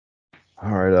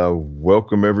All right,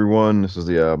 welcome everyone. This is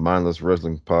the Mindless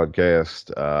Wrestling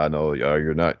Podcast. I know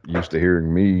you're not used to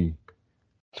hearing me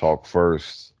talk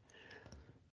first,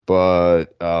 but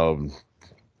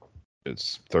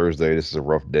it's Thursday. This is a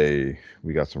rough day.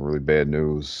 We got some really bad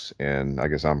news, and I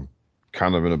guess I'm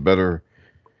kind of in a better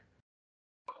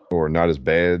or not as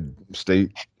bad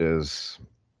state as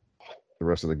the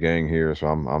rest of the gang here. So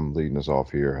I'm leading us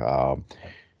off here.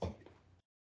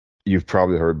 You've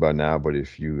probably heard by now, but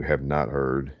if you have not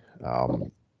heard,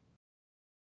 um,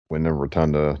 Wyndham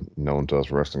Rotunda, known to us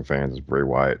wrestling fans as Bray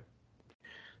Wyatt,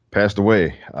 passed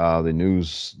away. The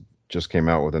news just came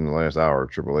out within the last hour.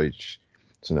 Triple H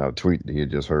sent out a tweet that he had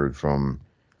just heard from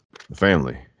the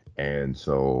family, and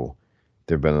so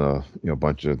there've been a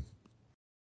bunch of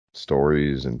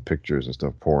stories and pictures and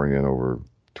stuff pouring in over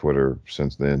Twitter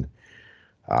since then.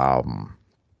 Um,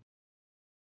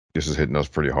 this is hitting us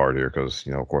pretty hard here because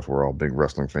of course we're all big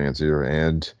wrestling fans here,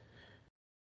 and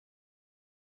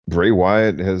Bray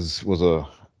Wyatt was a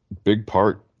big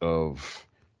part of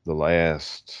the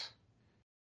last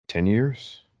 10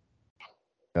 years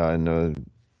in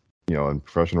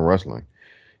professional wrestling.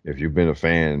 If you've been a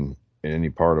fan in any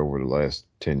part over the last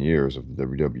 10 years of the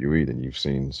WWE, then you've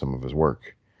seen some of his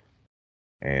work.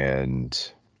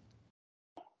 And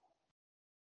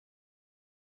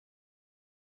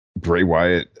Bray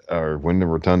Wyatt or Wyndham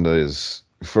Rotunda is,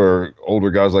 for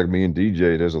older guys like me and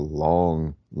DJ, there's a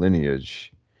long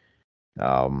lineage.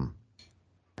 Um,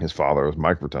 his father was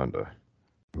Mike Rotunda,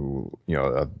 who,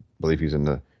 I believe he's in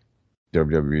the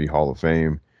WWE Hall of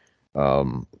Fame. A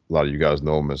lot of you guys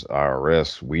know him as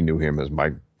IRS. We knew him as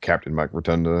Captain Mike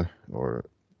Rotunda, or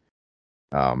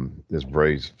is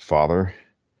Bray's father.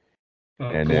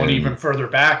 And Going even then, further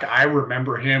back, I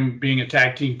remember him being a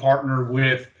tag team partner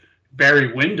with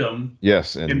Barry Windham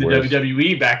yes, in and the whereas,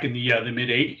 WWE back in the mid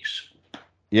 '80s.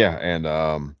 yeah, and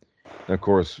of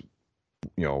course,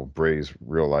 Bray's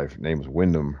real life name is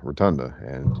Wyndham Rotunda,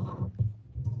 and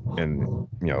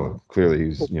clearly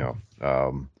he's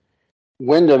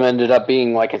Wyndham ended up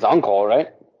being like his uncle, right?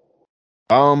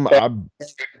 I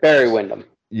Barry Wyndham.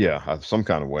 yeah, some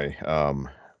kind of way,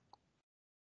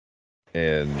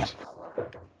 and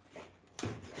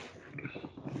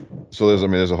so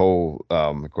there's a whole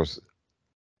of course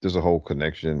there's a whole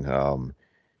connection, and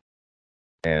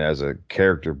as a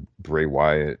character, Bray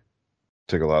Wyatt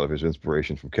took a lot of his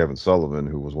inspiration from Kevin Sullivan,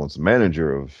 who was once the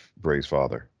manager of Bray's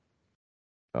father.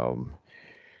 Um,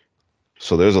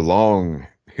 so there's a long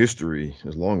history,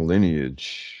 there's a long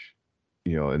lineage,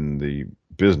 in the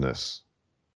business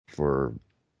for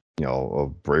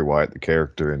of Bray Wyatt the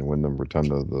character and Wyndham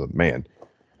Rotunda the man.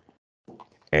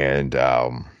 And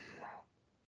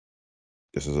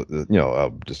this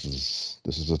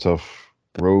is a tough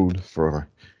road for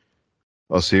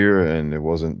us here, and it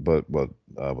wasn't. But what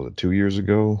was it 2 years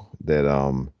ago that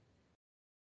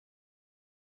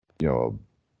you know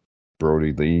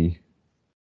Brody Lee,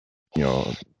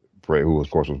 Bray, who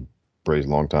of course was Bray's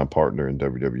longtime partner in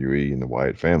WWE and the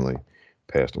Wyatt family,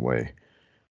 passed away.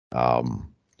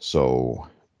 So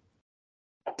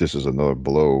this is another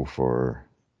blow for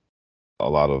a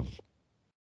lot of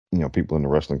people in the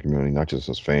wrestling community, not just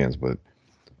his fans, but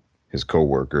his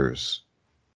coworkers,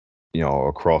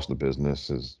 across the business,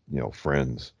 his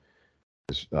friends,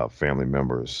 his family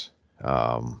members.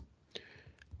 Um,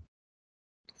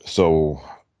 so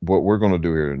what we're going to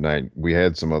do here tonight, we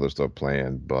had some other stuff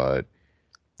planned, but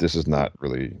this is not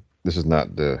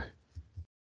the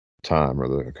time or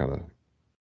the kind of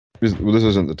this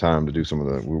isn't the time to do some of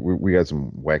the we had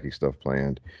some wacky stuff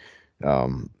planned.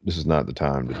 This is not the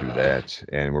time to do that,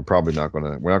 and we're not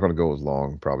gonna go as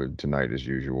long probably tonight as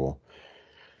usual.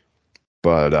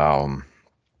 But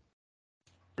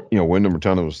Wyndham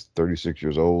Rotunda was 36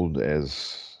 years old.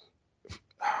 As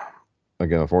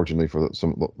again, unfortunately for a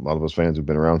lot of us fans who've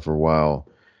been around for a while,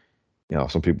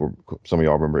 some of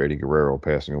y'all remember Eddie Guerrero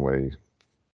passing away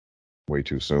way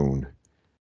too soon.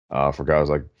 For guys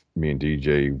like me and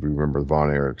DJ, we remember the Von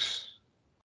Erichs.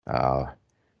 Uh,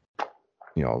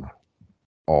 you know,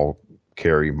 all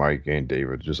Kerry, Mike, and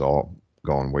David just all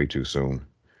gone way too soon.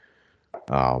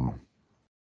 Um,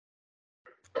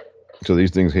 so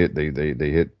these things hit they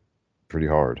hit pretty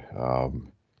hard.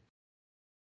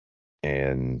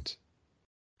 And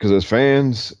because as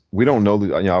fans, we don't know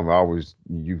the. I've always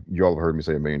you all have heard me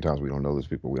say a million times, we don't know these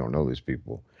people. We don't know these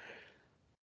people,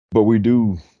 but we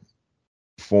do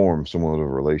form somewhat of a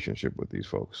relationship with these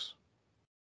folks.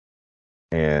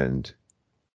 And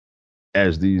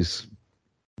as these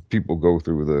people go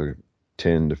through the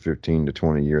 10 to 15 to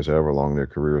 20 years, however long their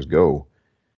careers go,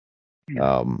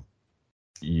 um,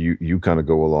 you kind of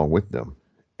go along with them,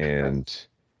 and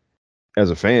as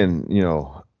a fan,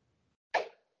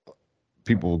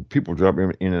 people drop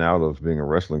in and out of being a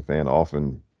wrestling fan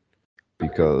often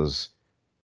because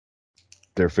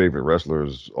their favorite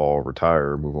wrestlers all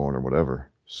retire, move on, or whatever.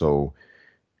 So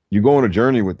you go on a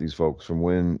journey with these folks from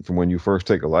when you first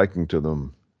take a liking to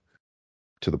them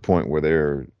to the point where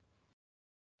they're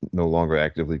no longer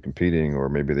actively competing, or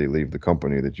maybe they leave the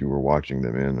company that you were watching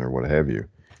them in, or what have you.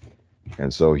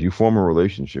 And so you form a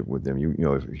relationship with them.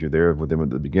 If you're there with them at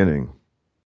the beginning,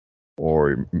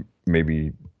 or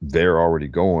maybe they're already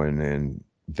going and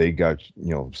they got,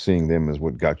 seeing them as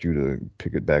what got you to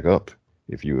pick it back up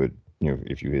if you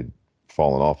had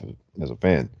fallen off as a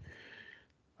fan.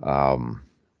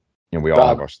 And we all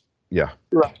have Rob, our, yeah.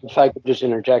 if I could just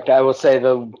interject, I will say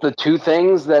the two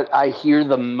things that I hear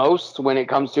the most when it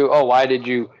comes to, why did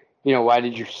you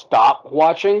stop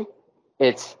watching?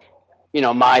 It's,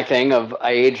 my thing of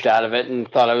I aged out of it and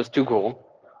thought I was too cool,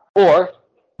 or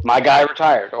my guy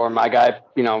retired, or my guy,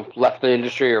 left the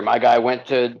industry, or my guy went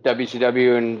to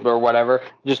WCW or whatever.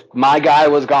 Just my guy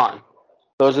was gone.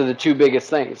 Those are the two biggest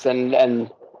things, and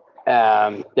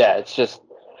yeah, it's just,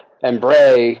 and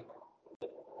Bray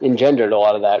engendered a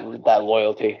lot of that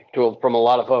loyalty from a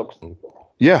lot of folks.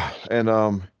 Yeah. And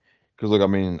because look, I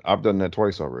mean, I've done that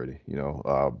twice already.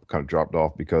 Kind of dropped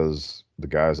off because the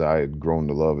guys I had grown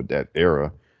to love at that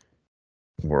era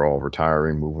were all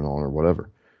retiring, moving on, or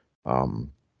whatever.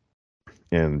 Um,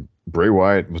 and Bray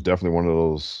Wyatt was definitely one of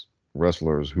those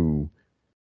wrestlers who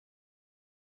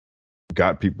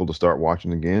got people to start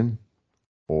watching again.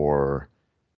 Or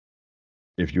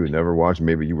if you had never watched,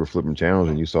 maybe you were flipping channels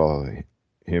and you saw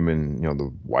him and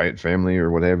the Wyatt family or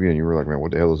what have you, and you were like, man,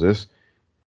 what the hell is this?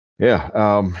 Yeah.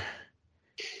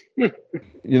 And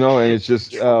it's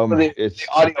just the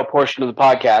audio portion of the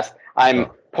podcast, I'm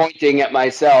pointing at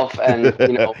myself and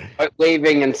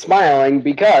waving and smiling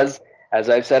because, as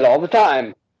I've said all the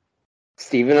time,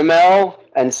 Stephen Amell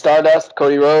and Stardust,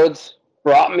 Cody Rhodes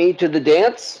brought me to the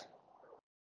dance.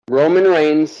 Roman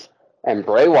Reigns and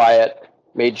Bray Wyatt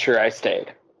made sure I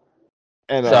stayed.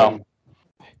 And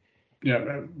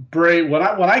yeah, Bray. When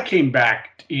I came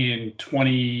back in tail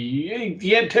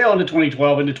into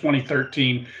 2012 into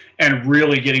 2013, and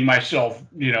really getting myself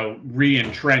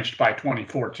re-entrenched by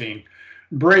 2014,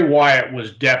 Bray Wyatt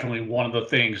was definitely one of the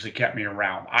things that kept me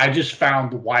around. I just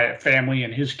found the Wyatt family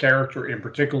and his character in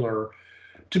particular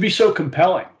to be so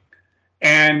compelling.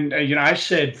 And I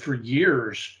said for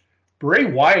years, Bray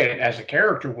Wyatt as a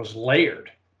character was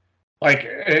layered. Like,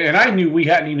 and I knew we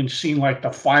hadn't even seen like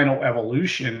the final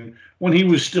evolution when he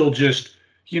was still just,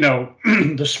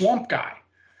 the swamp guy.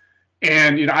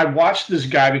 And, I watched this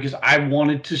guy because I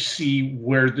wanted to see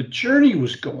where the journey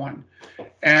was going.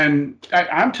 And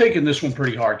I'm taking this one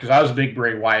pretty hard because I was a big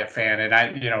Bray Wyatt fan.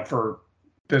 And for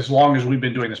as long as we've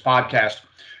been doing this podcast,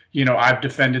 I've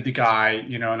defended the guy,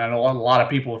 and I know a lot of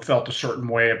people have felt a certain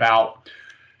way about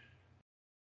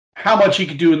how much he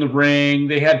could do in the ring.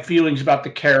 They had feelings about the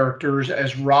characters,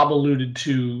 as Rob alluded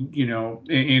to,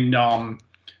 in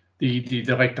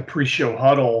the pre-show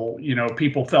huddle.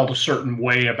 People felt a certain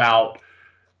way about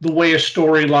the way a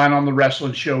storyline on the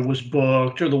wrestling show was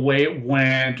booked, or the way it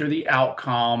went, or the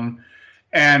outcome.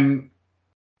 And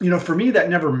for me, that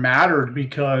never mattered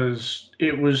because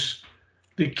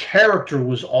the character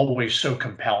was always so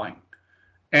compelling,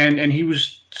 and he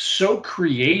was so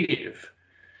creative.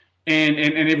 And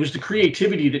it was the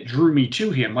creativity that drew me to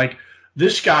him. Like,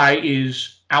 this guy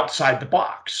is outside the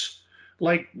box.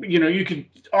 Like, you could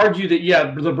argue that,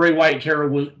 yeah, the Bray Wyatt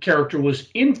character was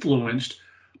influenced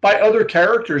by other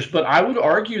characters, but I would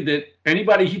argue that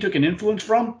anybody he took an influence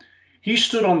from, he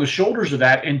stood on the shoulders of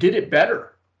that and did it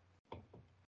better.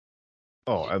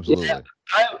 Oh, absolutely. Yeah,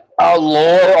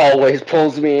 lore always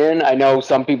pulls me in. I know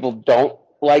some people don't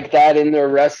like that in their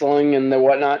wrestling and their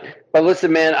whatnot. But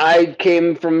listen, man, I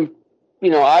came from,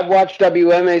 I've watched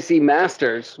WMAC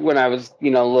Masters when I was, a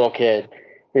little kid.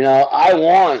 I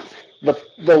want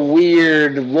the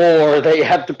weird lore that you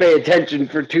have to pay attention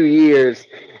for 2 years.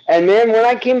 And man, when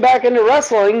I came back into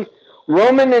wrestling,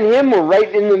 Roman and him were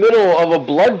right in the middle of a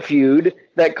blood feud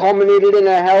that culminated in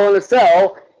a Hell in a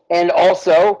Cell. And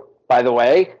also, by the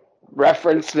way,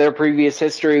 reference their previous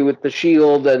history with the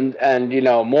Shield and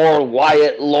more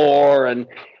Wyatt lore, and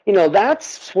that's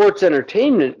sports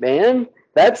entertainment, man.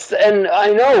 And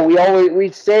I know we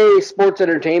say sports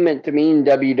entertainment to mean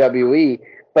WWE,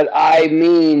 but I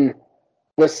mean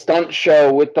the stunt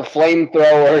show with the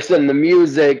flamethrowers and the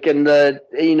music and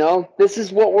this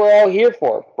is what we're all here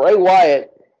for. Bray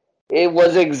Wyatt, it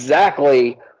was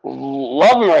exactly,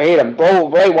 love him or hate him,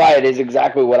 Bray Wyatt is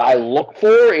exactly what I look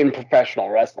for in professional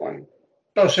wrestling.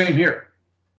 Oh, same here.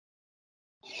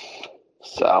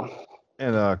 So,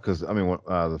 And because I mean,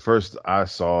 the first I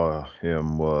saw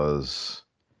him was,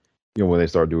 when they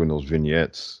started doing those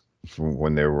vignettes from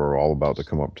when they were all about to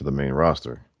come up to the main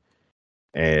roster,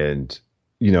 and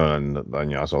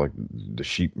I saw like the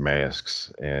sheep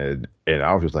masks, and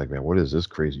I was just like, man, what is this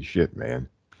crazy shit, man?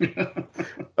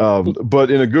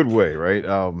 But in a good way, right?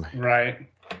 Right.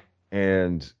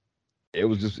 And it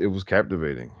was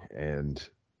captivating, and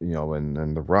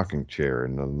and the rocking chair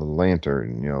and the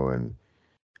lantern, and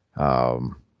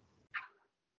um,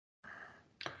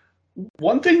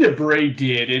 one thing that Bray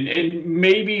did, and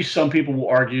maybe some people will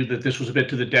argue that this was a bit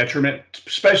to the detriment,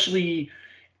 especially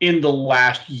in the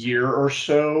last year or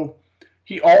so,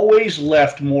 he always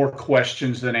left more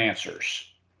questions than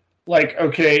answers. Like,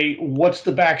 okay, what's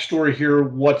the backstory here?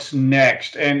 What's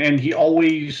next? And he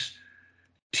always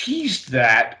teased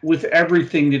that with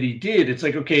everything that he did. It's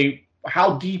like, okay,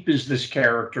 how deep is this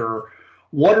character?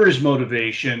 What are his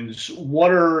motivations?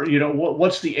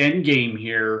 What's the end game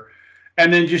here?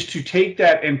 And then just to take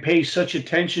that and pay such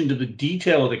attention to the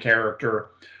detail of the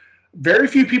character, very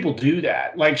few people do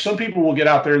that. Like, some people will get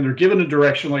out there and they're given a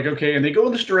direction, like, okay, and they go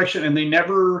in this direction and they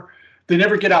never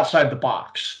get outside the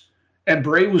box. And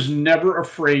Bray was never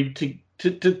afraid to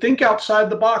think outside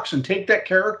the box and take that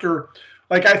character.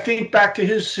 Like, I think back to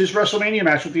his WrestleMania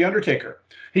match with The Undertaker.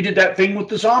 He did that thing with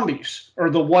the zombies, or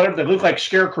the whatever, that looked like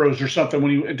scarecrows or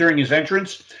something, during his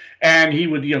entrance. And he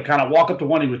would, kind of walk up to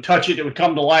one, he would touch it, it would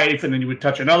come to life, and then he would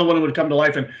touch another one, it would come to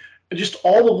life. And just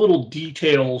all the little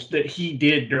details that he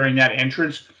did during that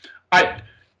entrance, I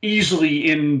easily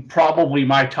in probably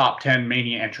my top 10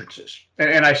 Mania entrances.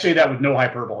 And I say that with no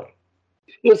hyperbole.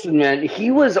 Listen, man, he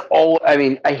was I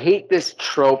mean, I hate this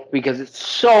trope because it's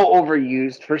so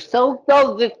overused for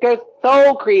this guy's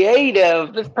so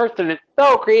creative. This person is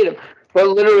so creative. But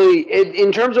literally,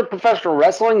 in terms of professional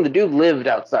wrestling, the dude lived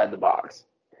outside the box.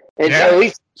 And at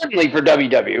least certainly for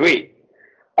WWE.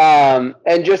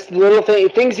 And just little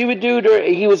things he would do.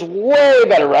 He was way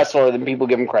better wrestler than people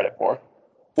give him credit for.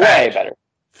 Way better.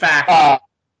 Fact.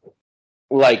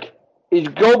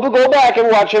 Go back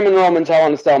and watch him in Roman's Hell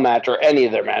in a Cell match or any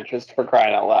of their matches, for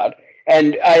crying out loud.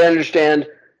 And I understand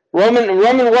Roman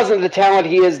wasn't the talent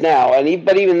he is now,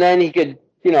 but even then he could,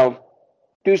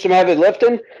 do some heavy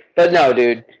lifting. But no,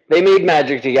 dude, they made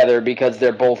magic together because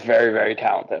they're both very, very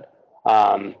talented.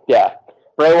 Yeah,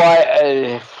 Bray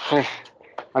Wyatt.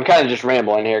 I'm kind of just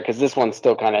rambling here because this one's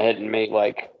still kind of hitting me.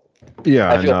 Like,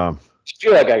 yeah, I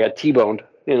feel like I got T-boned,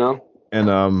 And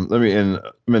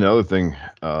another thing,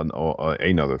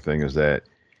 another thing is that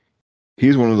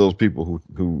he's one of those people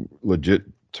who legit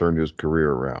turned his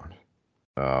career around.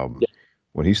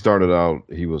 When he started out,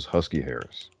 he was Husky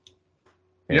Harris,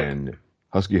 and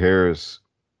Husky Harris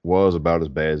was about as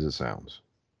bad as it sounds.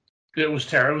 It was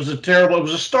terrible. It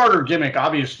was a starter gimmick,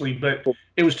 obviously, but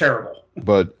it was terrible.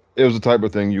 But it was the type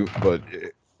of thing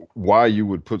why you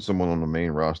would put someone on the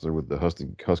main roster with the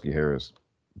Husky Harris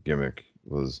gimmick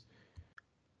was.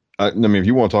 I mean, if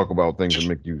you want to talk about things that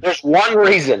make you... There's one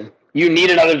reason. You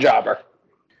need another jobber.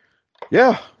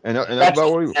 Yeah, and that's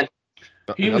about what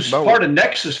he was part of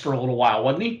Nexus for a little while,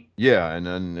 wasn't he? Yeah, and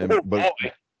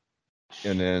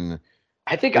then...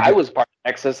 I think I was part of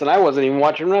Nexus, and I wasn't even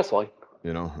watching wrestling.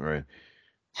 Right.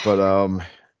 But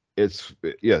it's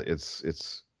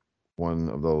one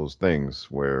of those things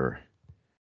where...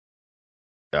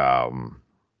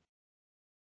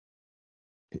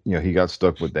 he got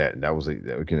stuck with that, and that was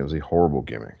a horrible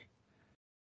gimmick,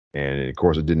 and of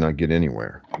course it did not get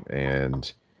anywhere.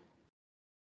 And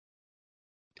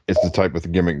it's the type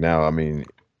of gimmick now. I mean,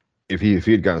 if he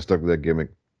had gotten stuck with that gimmick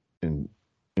in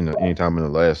any time in the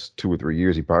last 2 or 3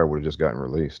 years, he probably would have just gotten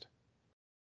released.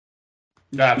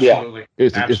 Absolutely,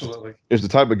 absolutely. It's the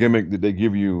type of gimmick that they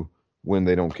give you when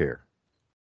they don't care,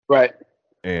 right?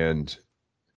 And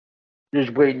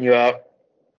just waiting you out.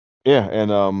 Yeah,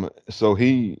 and so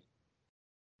he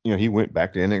went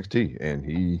back to NXT, and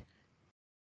he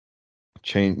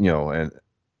changed, and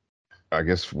I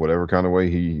guess whatever kind of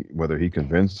way whether he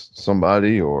convinced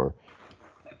somebody or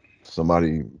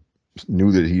somebody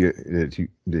knew that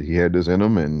he had this in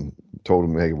him and told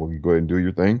him, hey, well, you go ahead and do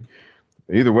your thing.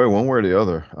 Either way, one way or the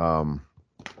other,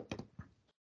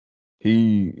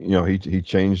 he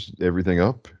changed everything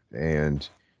up, and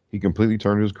he completely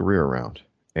turned his career around,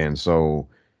 and so.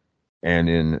 And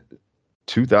in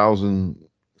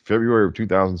February of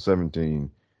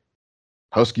 2017,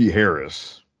 Husky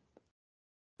Harris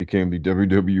became the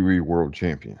WWE World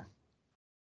Champion.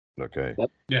 Okay.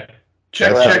 Yeah.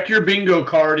 Check your bingo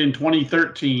card in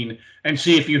 2013 and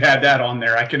see if you had that on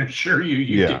there. I can assure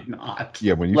you did not.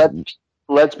 Yeah.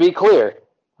 Let's be clear.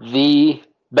 The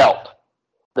belt,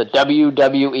 the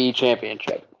WWE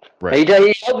Championship. Right.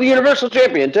 He held the Universal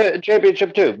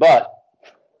Championship too, but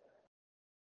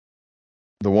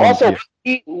The one also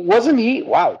wasn't he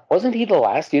the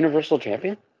last Universal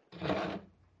Champion?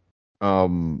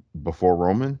 Before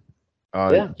Roman.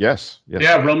 Yeah. Yes.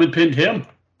 Yeah, Roman pinned him.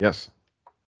 Yes.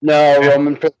 No, Yeah.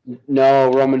 Roman pinned.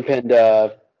 Roman pinned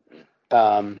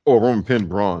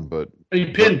Braun, but He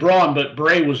pinned Braun, but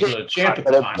Bray was the champ at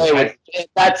the time. Right?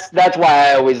 That's why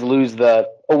I always lose the.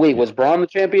 Oh wait, was Braun the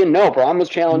champion? No, Braun was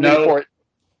challenging for it.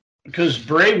 Because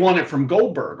Bray won it from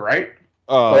Goldberg, right?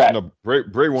 no,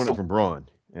 Bray won it from Braun,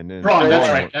 and then Braun.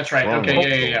 That's right. Braun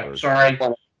Okay, yeah. Sorry.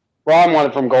 Braun won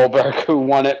it from Goldberg, who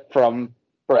won it from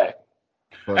Bray.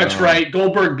 But, that's right.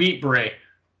 Goldberg beat Bray.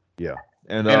 Yeah,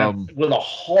 and with a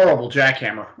horrible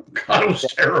jackhammer. God, it was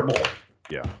terrible.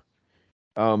 Yeah.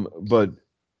 But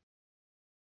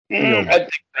I think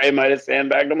Bray might have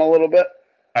sandbagged him a little bit.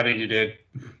 I think you did.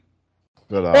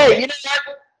 But hey, you know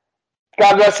what?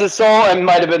 God rest his soul, and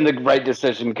might have been the right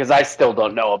decision because I still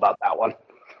don't know about that one.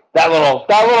 That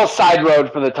little side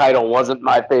road for the title wasn't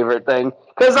my favorite thing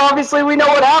because obviously we know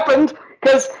what happened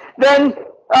because then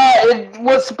it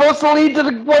was supposed to lead to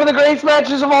one of the greatest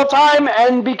matches of all time,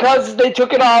 and because they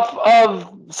took it off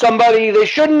of somebody they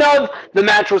shouldn't have, the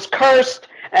match was cursed,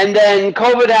 and then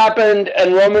COVID happened,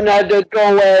 and Roman had to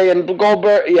go away, and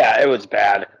Goldberg, it was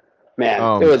bad,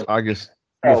 man. It was. I guess.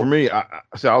 Well, for me, I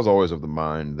was always of the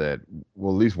mind that,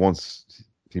 well, at least once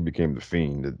he became the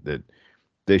Fiend, that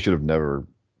they should have never,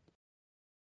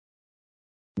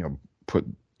 put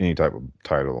any type of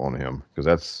title on him, because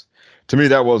that's, to me,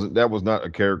 that was not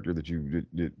a character that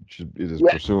is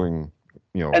pursuing,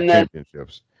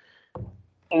 championships.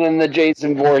 And then the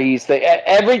Jason Voorhees thing,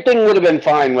 everything would have been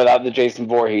fine without the Jason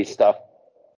Voorhees stuff.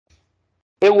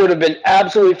 It would have been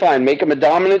absolutely fine. Make him a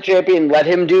dominant champion. Let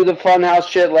him do the funhouse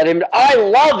shit. I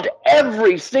loved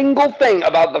every single thing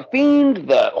about the Fiend,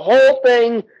 the whole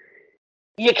thing.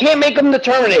 You can't make him the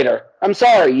Terminator. I'm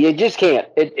sorry, you just can't.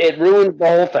 It ruins the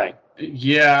whole thing.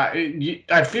 Yeah,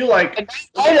 I feel like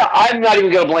I'm not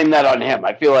even going to blame that on him.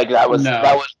 I feel like that was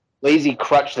lazy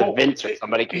crutch that Vince or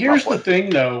somebody came Here's up with. the thing,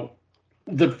 though.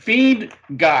 The Fiend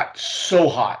got so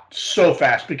hot so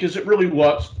fast because it really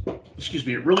was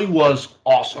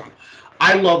awesome.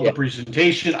 I love the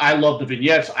presentation. I love the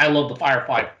vignettes. I love the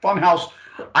Firefly Funhouse.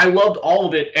 I loved all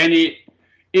of it, and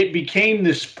it became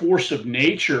this force of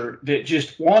nature that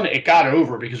just, it got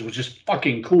over because it was just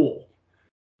fucking cool.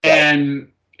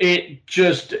 And it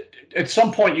just, at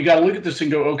some point, you got to look at this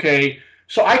and go, okay,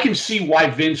 so I can see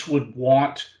why Vince would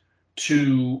want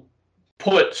to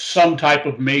put some type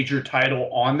of major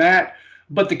title on that,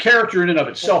 but the character in and of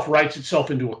itself writes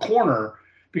itself into a corner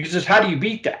because it's, how do you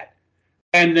beat that?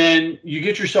 And then you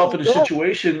get yourself in a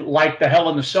situation like the Hell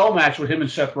in the Cell match with him and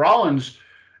Seth Rollins,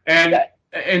 and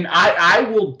I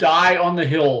will die on the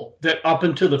hill that up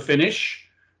until the finish,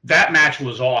 that match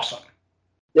was awesome.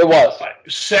 It was.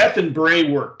 Seth and Bray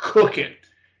were cooking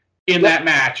in that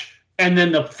match, and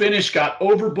then the finish got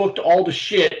overbooked all the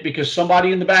shit because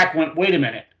somebody in the back went, wait a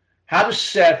minute, how does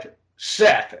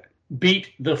Seth beat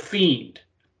the Fiend?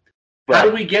 How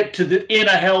do we get to in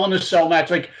a Hell in a Cell match?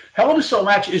 Like, Hell in a Cell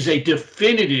match is a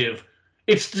definitive,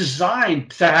 it's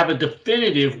designed to have a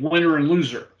definitive winner and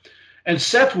loser. And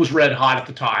Seth was red hot at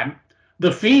the time.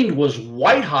 The Fiend was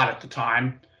white hot at the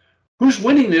time. Who's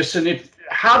winning this? And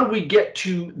how do we get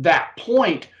to that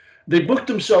point? They booked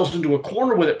themselves into a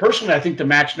corner with it. Personally, I think the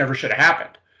match never should have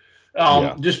happened.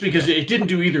 Just because it didn't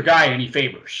do either guy any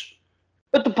favors.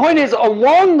 But the point is,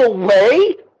 along the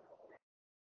way,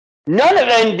 none of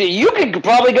them, you can go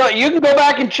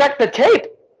back and check the tape.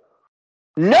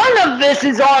 None of this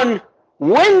is on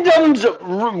Wyndham's,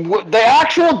 the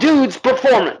actual dude's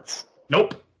performance.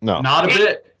 Nope. No. Not a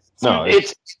bit. No.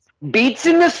 It's beats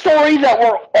in the story that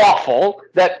were awful,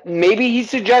 that maybe he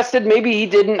suggested, maybe he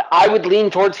didn't. I would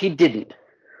lean towards he didn't.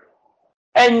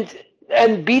 And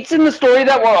beats in the story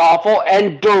that were awful,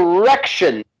 and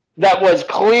direction that was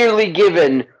clearly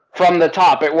given from the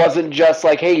top. It wasn't just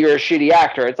like, hey, you're a shitty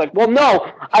actor. It's like, well,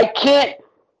 no, I can't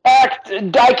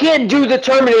do the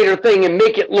Terminator thing and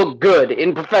make it look good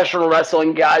in professional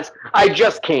wrestling, guys. I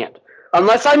just can't.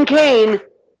 Unless I'm Kane,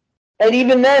 and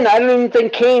even then, I don't even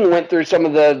think Kane went through some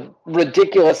of the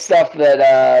ridiculous stuff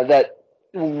that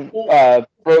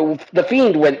the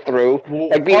Fiend went through. Well,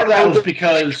 part of that was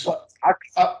because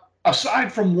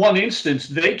aside from one instance,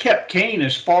 they kept Kane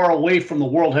as far away from the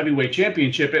World Heavyweight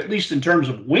Championship, at least in terms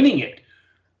of winning it.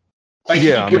 Like,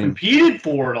 he competed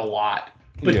for it a lot,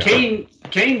 but Kane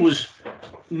was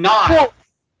not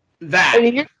that.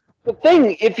 And here's the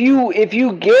thing: if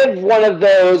you give one of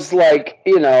those, like,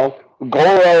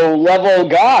 Goro level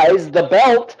guys the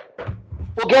belt,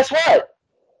 well, guess what?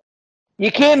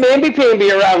 You can't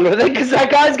mamby-pamby around with it because that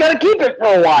guy's got to keep it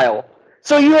for a while.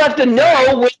 So you have to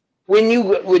know when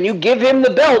you give him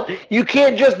the belt, you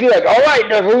can't just be like, all right,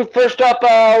 now first up,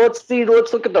 let's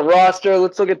look at the roster,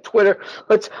 let's look at Twitter.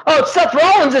 Seth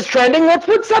Rollins is trending, let's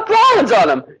put Seth Rollins on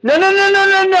him.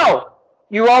 No.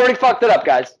 You already fucked it up,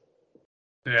 guys.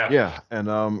 Yeah,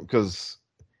 and because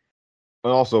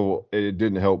also it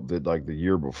didn't help that like the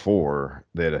year before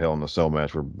they had a Hell in a Cell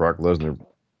match where Brock Lesnar,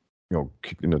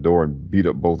 kicked in the door and beat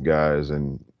up both guys,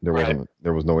 and there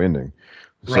was no ending.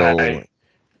 So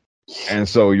and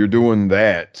so you're doing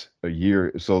that a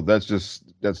year. So that's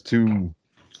two.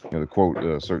 To quote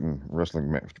a certain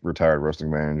retired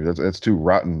wrestling manager, that's two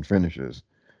rotten finishes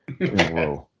in a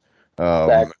row.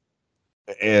 Exactly.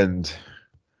 And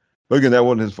again, that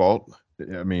wasn't his fault.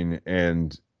 I mean,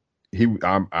 and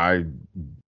I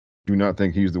do not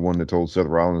think he's the one that told Seth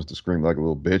Rollins to scream like a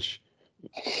little bitch,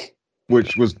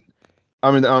 which was,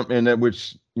 and that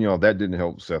that didn't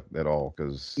help Seth at all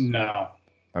because no,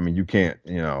 I mean you can't,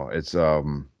 it's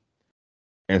and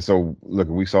so look,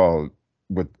 we saw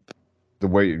with the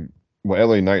way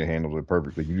LA Knight handled it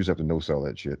perfectly. You just have to no sell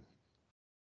that shit.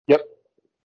 Yep.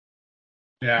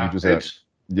 Yeah. You just have,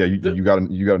 you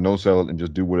gotta no sell it and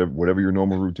just do whatever your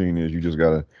normal routine is. You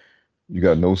gotta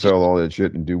no sell all that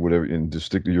shit and do whatever and just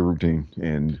stick to your routine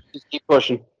and just keep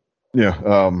pushing. Yeah.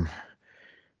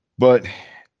 But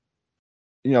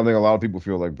I think a lot of people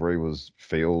feel like Bray was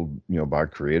failed, by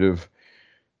creative.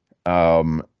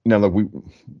 Now look, we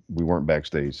weren't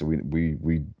backstage, so we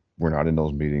we're not in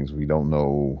those meetings. We don't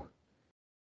know,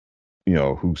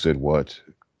 who said what,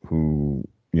 who,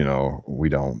 we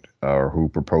don't, or who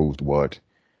proposed what,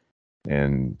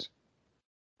 and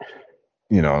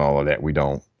and all of that. We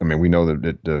don't. I mean, we know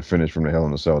that the finish from the Hell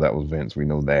in a Cell, that was Vince. We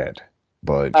know that,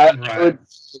 but I would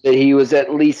say that he was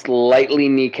at least lightly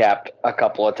kneecapped a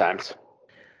couple of times.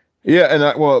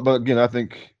 Yeah, but again, I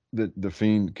think that the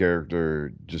Fiend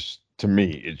character, just to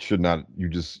me, it should not.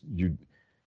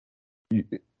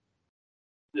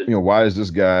 Why is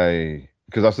this guy?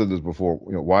 Because I said this before.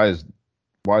 Why is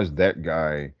that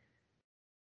guy,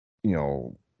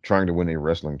 trying to win a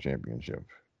wrestling championship,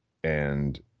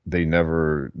 and they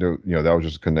never, that was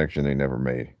just a connection they never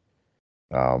made.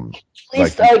 At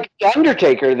least like the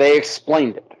Undertaker, they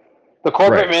explained it. The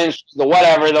corporate ministry, the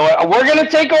whatever, we're going to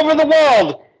take over the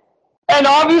world. And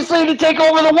obviously, to take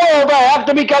over the world, I have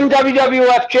to become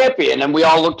WWF champion. And we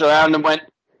all looked around and went,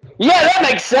 yeah, that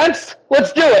makes sense.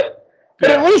 Let's do it.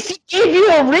 But at least he gave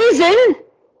you a reason.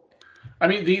 I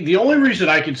mean, the only reason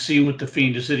I can see with The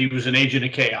Fiend is that he was an agent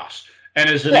of chaos. And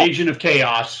as an agent of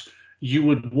chaos, you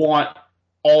would want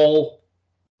all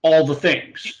the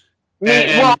things.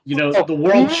 And the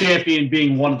world champion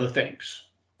being one of the things.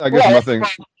 I guess my thing.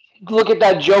 Look at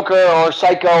that Joker or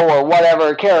Psycho or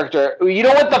whatever character. You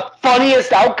know what the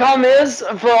funniest outcome is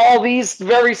for all these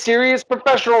very serious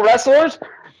professional wrestlers?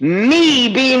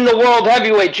 Me being the world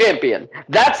heavyweight champion.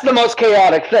 That's the most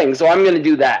chaotic thing, so I'm going to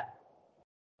do that.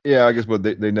 Yeah, I guess, but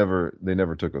they never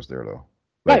took us there though.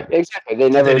 Right, exactly. They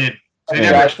never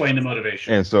explained the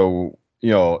motivation. And so,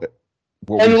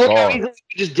 what we saw, we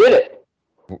just did it.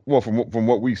 Well, from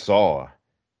what we saw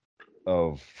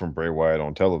from Bray Wyatt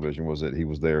on television was that he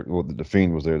was there. Well, the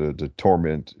Fiend was there to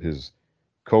torment his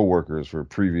co-workers for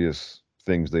previous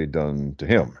things they'd done to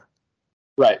him.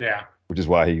 Right. Yeah. Which is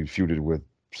why he feuded with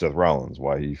Seth Rollins,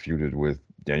 why he feuded with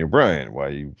Daniel Bryan,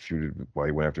 why he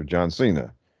went after John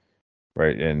Cena.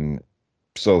 Right. And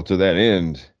so to that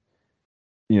end,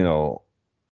 I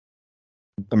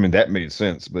mean, that made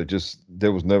sense, but just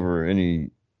there was never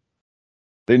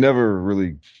they never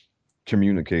really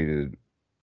communicated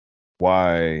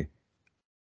why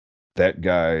that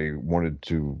guy wanted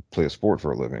to play a sport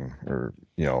for a living, or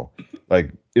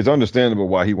like it's understandable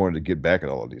why he wanted to get back at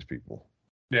all of these people.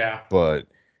 Yeah, but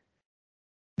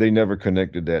they never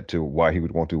connected that to why he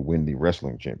would want to win the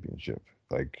wrestling championship.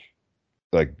 Like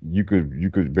you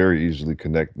could very easily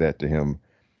connect that to him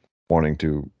wanting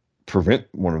to prevent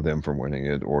one of them from winning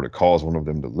it or to cause one of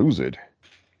them to lose it.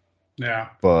 Yeah,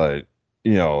 but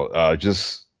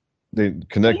just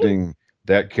connecting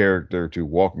that character to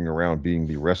walking around being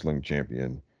the wrestling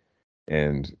champion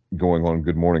and going on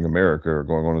Good Morning America or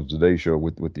going on a Today Show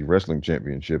with the wrestling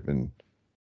championship and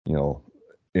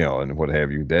and what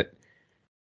have you, that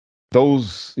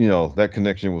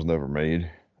connection was never made.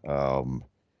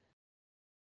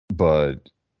 But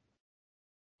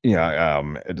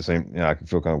at the same, I can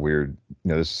feel kind of weird.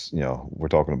 This, we're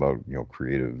talking about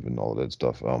creative and all of that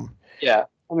stuff. Yeah,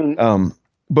 I mean,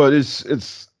 but it's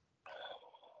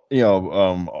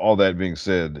all that being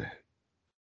said,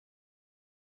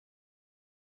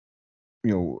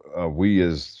 we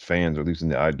as fans, or at least in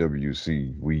the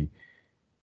IWC, we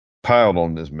piled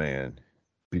on this man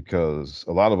because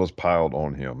a lot of us piled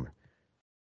on him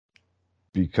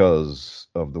because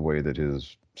of the way that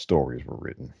his stories were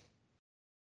written.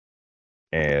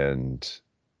 And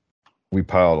we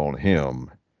piled on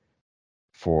him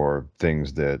for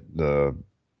things that the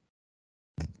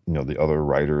other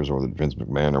writers or the Vince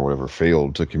McMahon or whatever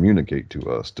failed to communicate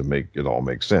to us to make it all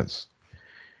make sense.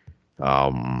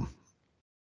 And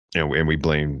we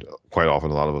blamed, quite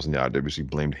often, a lot of us in the IWC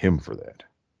blamed him for that.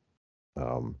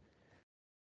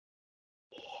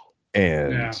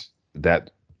 And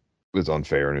that was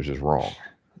unfair and it's just wrong.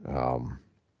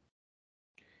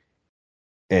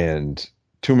 And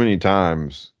too many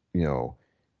times,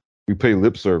 we pay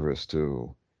lip service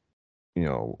to,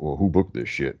 well, who booked this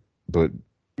shit? But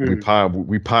we pile,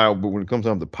 but when it comes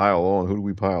time to pile on, who do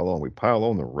we pile on? We pile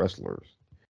on the wrestlers.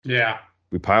 Yeah.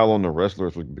 We pile on the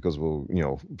wrestlers because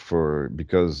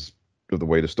because of the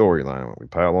way the storyline went. We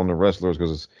pile on the wrestlers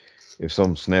because if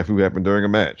some snafu happened during a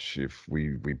match, if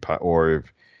we pile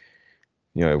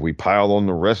on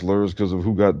the wrestlers because of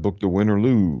who got booked to win or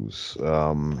lose,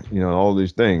 all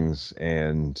these things.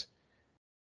 And,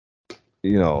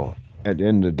 at the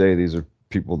end of the day, these are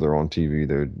people that are on TV.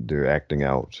 They're acting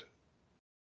out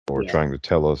or trying to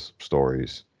tell us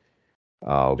stories.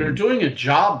 They're doing a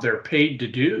job they're paid to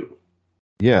do.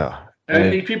 Yeah. And I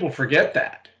think people forget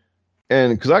that.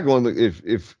 And because I go in,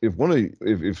 if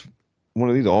one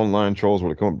of these online trolls were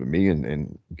to come up to me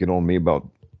and get on me about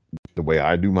the way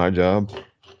I do my job,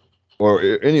 or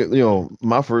any,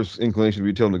 my first inclination would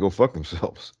be tell them to go fuck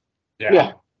themselves.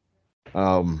 Yeah.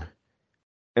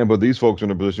 But these folks are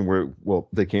in a position where, well,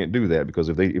 they can't do that, because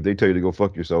if they tell you to go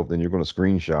fuck yourself, then you're going to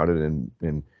screenshot it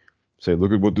and say,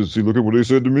 look at what they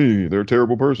said to me. They're a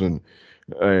terrible person.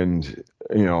 And,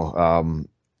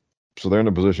 so they're in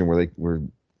a position where they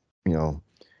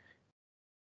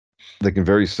can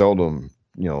very seldom,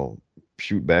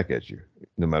 shoot back at you,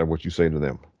 no matter what you say to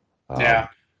them. And,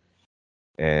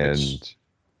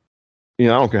 I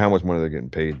don't care how much money they're getting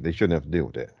paid. They shouldn't have to deal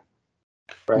with that.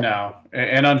 Right. No.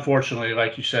 And unfortunately,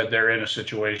 like you said, they're in a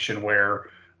situation where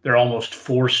they're almost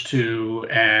forced to.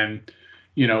 And,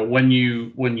 when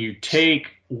you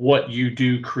take what you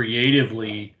do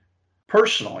creatively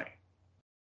personally,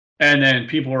 and then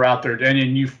people are out there, and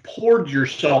then you've poured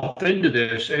yourself into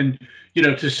this, and,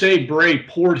 to say Bray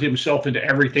poured himself into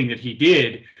everything that he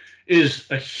did is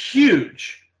a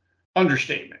huge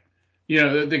understatement.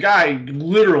 The guy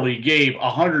literally gave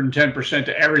 110%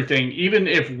 to everything, even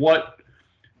if what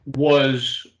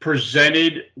was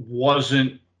presented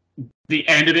wasn't, the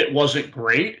end of it wasn't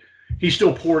great. He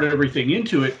still poured everything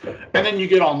into it. And then you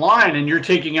get online and you're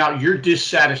taking out your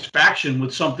dissatisfaction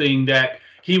with something that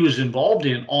he was involved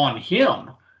in on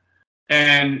him.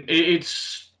 And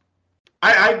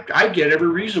I get every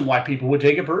reason why people would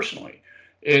take it personally.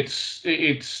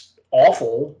 It's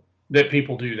awful that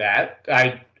people do that.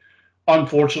 I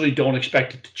unfortunately don't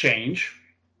expect it to change,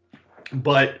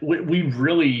 but we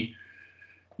really,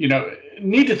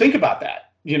 need to think about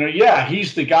that.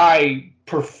 He's the guy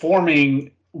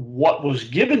performing what was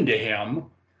given to him,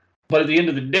 but at the end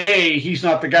of the day, he's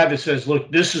not the guy that says,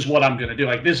 look, this is what I'm going to do.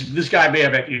 Like this guy may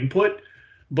have input,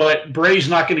 but Bray's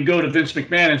not going to go to Vince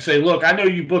McMahon and say, look, I know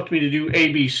you booked me to do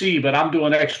ABC, but I'm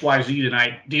doing XYZ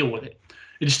tonight. Deal with it.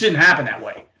 It just didn't happen that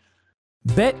way.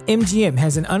 BetMGM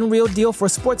has an unreal deal for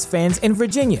sports fans in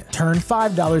Virginia. Turn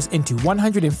 $5 into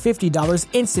 $150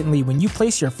 instantly when you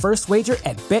place your first wager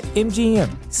at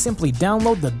BetMGM. Simply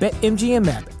download the BetMGM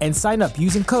app and sign up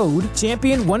using code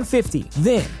Champion150.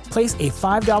 Then, place a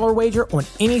 $5 wager on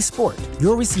any sport.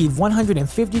 You'll receive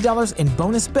 $150 in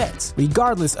bonus bets,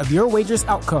 regardless of your wager's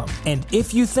outcome. And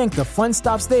if you think the fun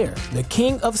stops there, the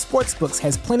King of Sportsbooks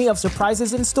has plenty of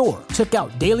surprises in store. Check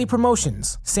out daily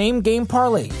promotions, same-game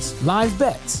parlays, live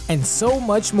bets, and so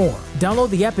much more. Download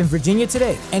the app in Virginia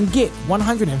today and get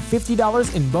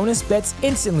 $150 in bonus bets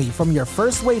instantly from your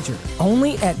first wager.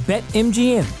 Only at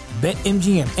BetMGM.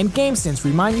 BetMGM and GameSense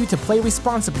remind you to play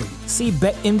responsibly. See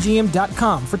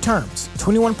BetMGM.com for terms.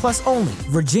 21 plus only.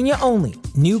 Virginia only.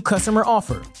 New customer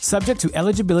offer. Subject to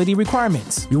eligibility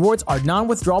requirements. Rewards are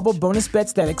non-withdrawable bonus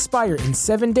bets that expire in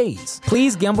 7 days.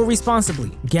 Please gamble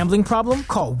responsibly. Gambling problem?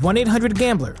 Call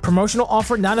 1-800-GAMBLER. Promotional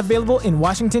offer not available in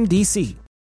Washington, D.C.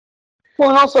 Well,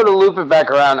 and also to loop it back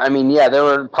around, I mean, yeah, there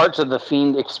were parts of the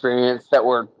Fiend experience that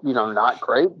were, not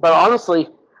great. But honestly,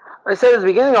 I said at the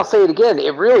beginning, I'll say it again,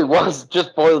 it really was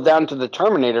just boiled down to the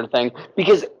Terminator thing,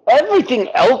 because everything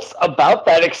else about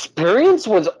that experience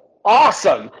was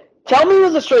awesome. Tell me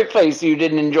with a straight face you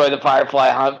didn't enjoy the Firefly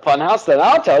Funhouse, then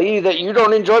I'll tell you that you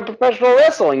don't enjoy professional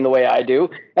wrestling the way I do,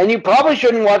 and you probably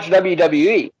shouldn't watch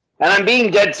WWE. And I'm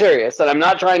being dead serious, and I'm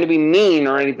not trying to be mean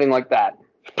or anything like that.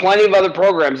 There's plenty of other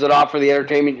programs that offer the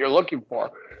entertainment you're looking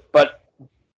for. But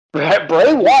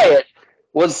Bray Wyatt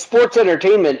was sports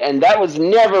entertainment, and that was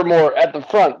never more at the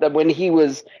front than when he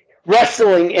was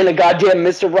wrestling in a goddamn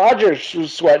Mr. Rogers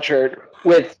sweatshirt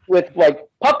with like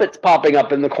puppets popping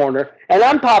up in the corner, and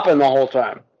I'm popping the whole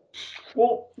time.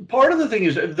 Well, part of the thing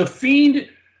is the Fiend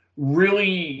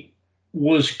really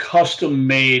was custom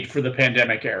made for the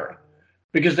pandemic era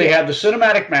because they had the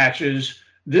cinematic matches.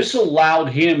 This allowed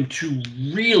him to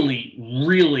really,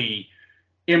 really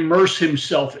immerse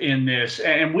himself in this.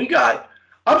 And we got,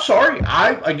 I'm sorry,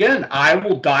 I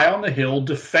will die on the hill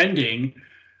defending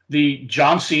the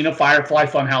John Cena Firefly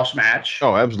Funhouse match.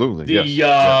 Oh, absolutely. What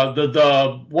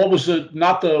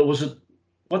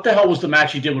the hell was the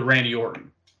match he did with Randy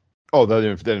Orton? Oh, that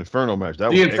Inferno match.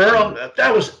 That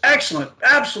was excellent.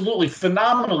 Absolutely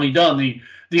phenomenally done.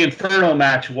 The Inferno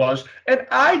match was, and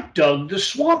I dug the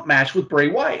Swamp match with Bray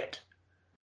Wyatt.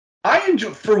 I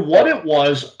enjoyed, for what it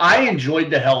was, I enjoyed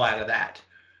the hell out of that.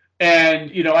 And,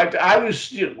 I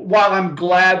was, while I'm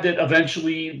glad that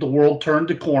eventually the world turned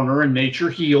the corner and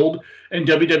nature healed and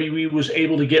WWE was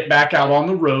able to get back out on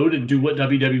the road and do what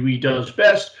WWE does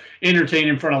best, entertain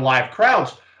in front of live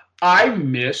crowds, I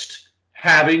missed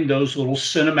having those little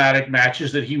cinematic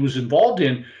matches that he was involved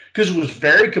in because it was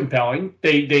very compelling.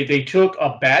 They took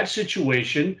a bad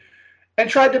situation and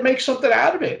tried to make something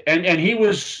out of it. And he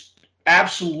was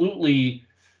absolutely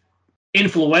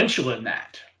influential in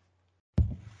that.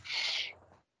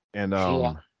 And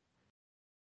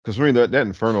because for me that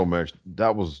Inferno match,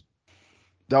 that was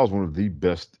one of the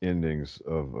best endings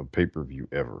of a pay-per-view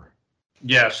ever.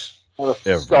 Yes.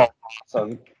 Ever. So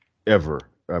awesome. Ever.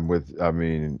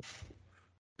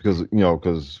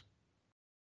 Because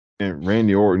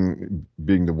Randy Orton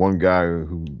being the one guy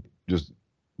who just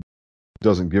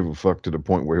doesn't give a fuck to the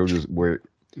point where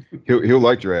he'll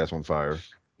light your ass on fire.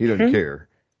 He doesn't care.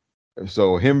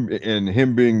 So him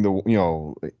being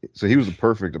so he was a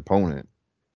perfect opponent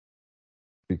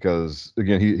because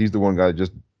again he's the one guy that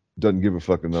just doesn't give a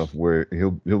fuck enough where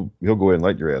he'll go ahead and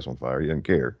light your ass on fire. He doesn't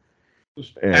care.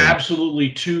 And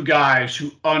absolutely two guys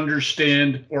who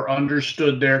understand or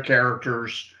understood their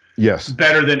characters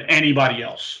better than anybody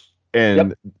else.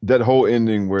 And that whole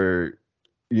ending where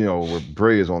where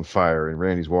Bray is on fire and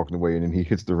Randy's walking away and then he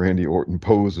hits the Randy Orton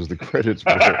pose as the credits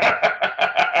roll.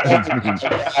 That's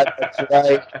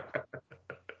right.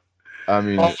 I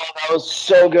mean, that was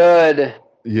so good.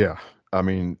 Yeah, I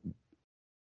mean,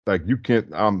 like you can't.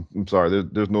 I'm sorry.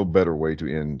 There's no better way to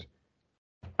end.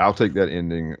 I'll take that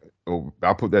ending.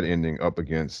 I'll put that ending up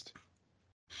against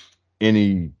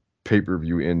any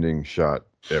pay-per-view ending shot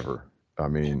ever. I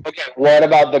mean, okay. What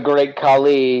about the Great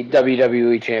Khali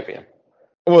WWE champion?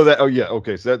 Well,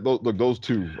 okay. So those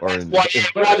two are in.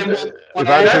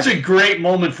 That's a great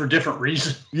moment for different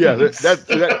reasons. Yeah, that's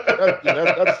funny.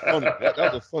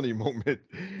 That's a funny moment.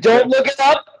 Don't look it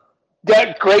up.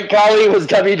 That Great Khali was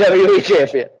WWE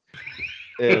champion.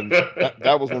 And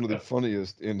that was one of the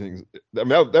funniest endings. I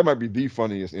mean, that might be the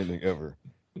funniest ending ever.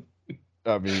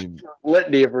 I mean,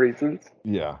 litany of reasons.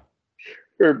 Yeah,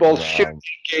 for both shooting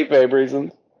kayfabe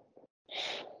reasons.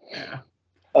 Yeah.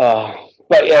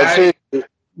 But yeah, seriously,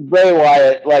 Bray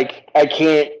Wyatt, like, I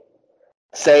can't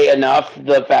say enough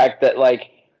the fact that,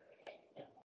 like,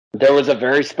 there was a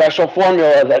very special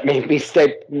formula that made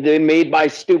my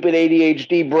stupid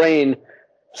ADHD brain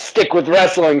stick with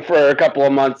wrestling for a couple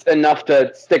of months, enough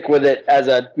to stick with it as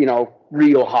a,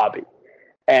 real hobby.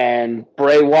 And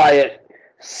Bray Wyatt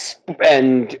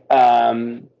and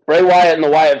the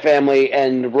Wyatt family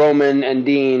and Roman and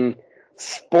Dean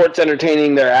sports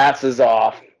entertaining their asses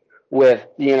off with,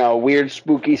 weird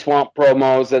spooky swamp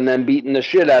promos and then beating the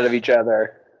shit out of each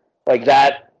other. Like,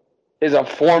 that is a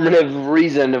formative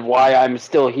reason of why I'm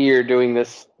still here doing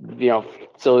this,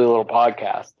 silly little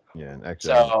podcast. Yeah, and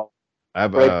actually, I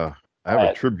have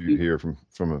a tribute here from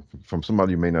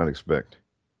somebody you may not expect.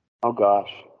 Oh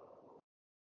gosh.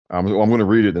 I'm going to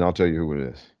read it, then I'll tell you who it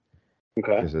is.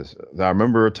 Okay. It says, I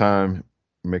remember a time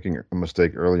making a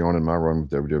mistake early on in my run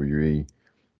with WWE.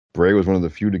 Bray was one of the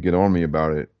few to get on me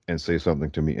about it and say something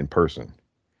to me in person.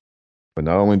 But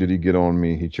not only did he get on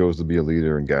me, he chose to be a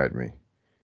leader and guide me.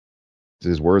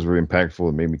 His words were impactful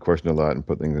and made me question a lot and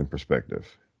put things in perspective.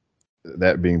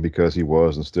 That being because he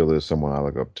was and still is someone I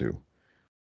look up to.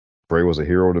 Bray was a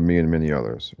hero to me and many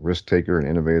others. Risk taker, an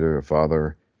innovator, a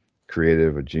father,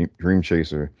 creative, a dream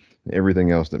chaser, and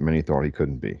everything else that many thought he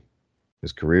couldn't be.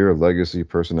 His career, legacy,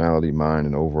 personality, mind,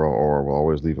 and overall aura will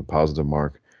always leave a positive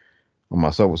mark on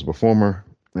myself as a performer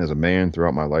and as a man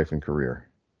throughout my life and career.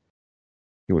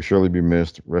 He will surely be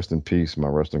missed. Rest in peace, my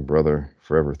wrestling brother.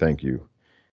 Forever, thank you.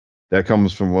 That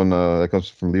comes from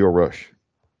Leo Rush.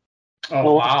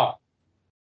 Oh wow,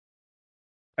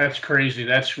 that's crazy.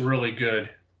 That's really good.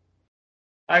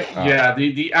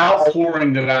 The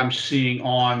outpouring that I'm seeing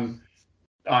on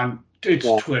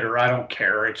it's Twitter. I don't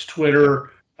care. It's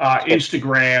Twitter,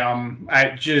 Instagram.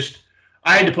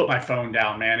 I had to put my phone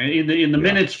down, man. In the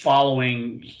minutes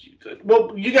following,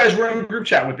 well, you guys were in a group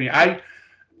chat with me.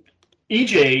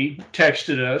 EJ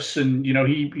texted us, and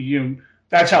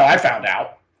that's how I found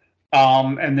out.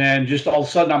 And then just all of a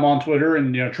sudden, I'm on Twitter,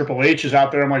 and Triple H is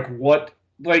out there. I'm like, what?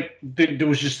 Like, there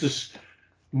was just this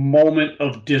moment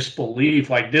of disbelief.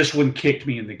 Like, this one kicked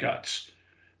me in the guts.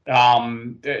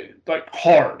 Like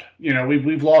hard.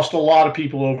 We've lost a lot of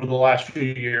people over the last few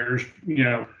years.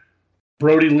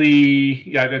 Brody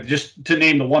Lee, just to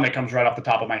name the one that comes right off the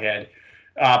top of my head.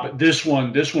 But this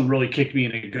one really kicked me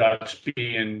in the guts,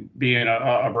 being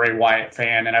a Bray Wyatt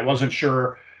fan, and I wasn't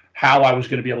sure how I was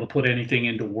going to be able to put anything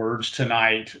into words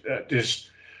tonight. Just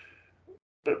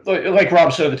like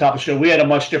Rob said at the top of the show, we had a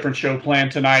much different show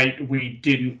planned tonight. We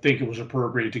didn't think it was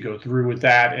appropriate to go through with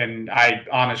that, and I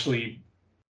honestly,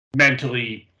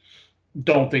 mentally,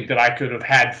 don't think that I could have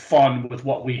had fun with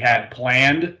what we had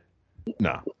planned.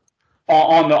 No.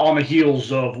 On the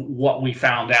heels of what we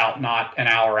found out not an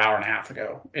hour and a half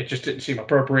ago. It just didn't seem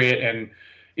appropriate, and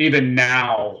even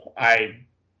now,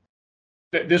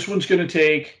 this one's going to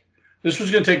take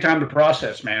time to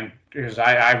process, man, because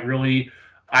I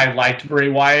liked Bray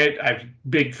Wyatt. I'm a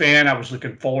big fan. I was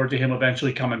looking forward to him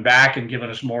eventually coming back and giving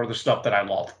us more of the stuff that I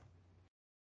love.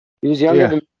 He was younger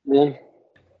than me, man.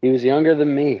 He was younger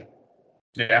than me.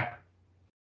 Yeah.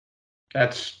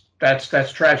 That's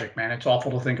tragic, man. It's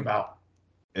awful to think about.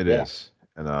 It is.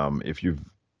 And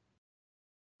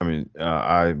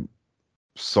I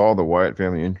saw the Wyatt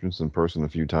family entrance in person a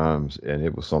few times, and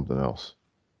it was something else.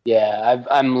 Yeah,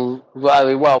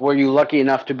 well, were you lucky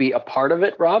enough to be a part of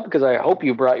it, Rob? Because I hope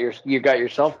you got your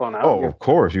cell phone out. Oh, of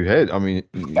course you had. I mean,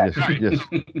 yes.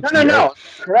 No.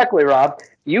 Correctly, Rob.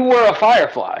 You were a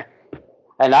Firefly,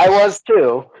 and I was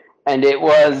too. And it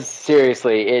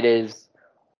is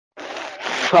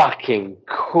fucking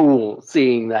cool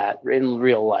seeing that in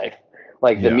real life.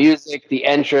 Like the music, the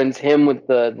entrance, him with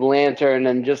the lantern,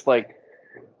 and just like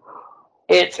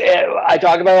I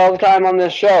talk about it all the time on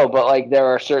this show, but like there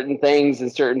are certain things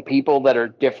and certain people that are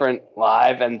different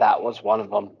live, and that was one of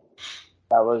them.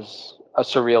 That was a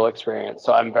surreal experience.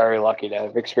 So I'm very lucky to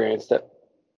have experienced it.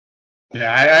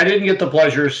 Yeah, I didn't get the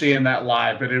pleasure of seeing that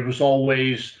live, but it was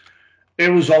always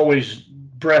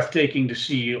breathtaking to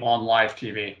see on live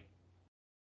TV.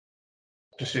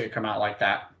 To see it come out like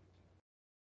that.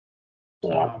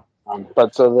 Yeah.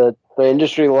 But so the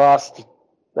industry lost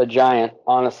a giant,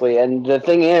 honestly. And the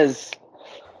thing is,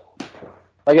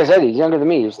 like I said, he's younger than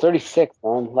me. He was 36,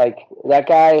 man. Like that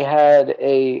guy had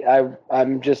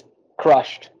I'm just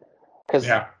crushed because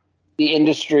the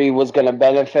industry was going to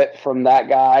benefit from that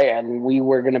guy, and we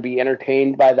were going to be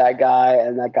entertained by that guy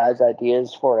and that guy's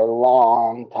ideas for a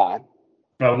long time.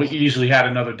 Well, we easily had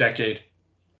another decade.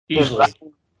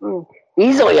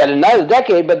 Easily had another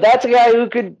decade, but that's a guy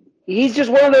he's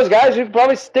just one of those guys who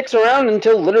probably sticks around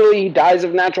until literally he dies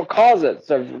of natural causes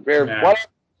dies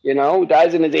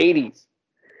in his 80s.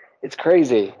 It's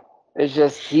crazy. It's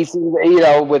just, he seems,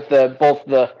 with both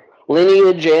the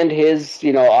lineage and his,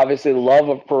 obviously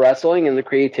love for wrestling and the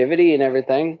creativity and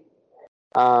everything.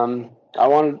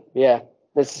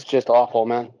 This is just awful,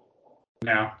 man.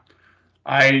 No.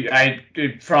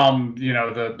 From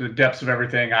the depths of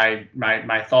everything,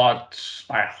 my thoughts,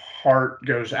 my heart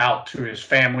goes out to his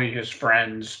family, his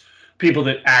friends, people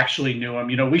that actually knew him.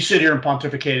 We sit here and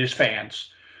pontificate as fans,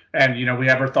 and we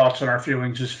have our thoughts and our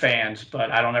feelings as fans,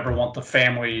 but I don't ever want the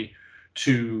family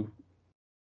to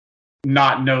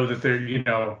not know that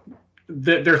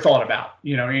they're thought about,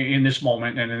 in this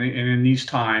moment and in these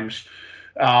times.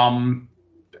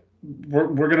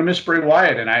 We're going to miss Bray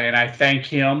Wyatt, and I thank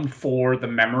him for the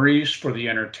memories, for the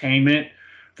entertainment,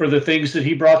 for the things that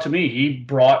he brought to me. He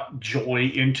brought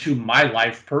joy into my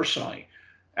life personally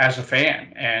as a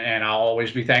fan, and I'll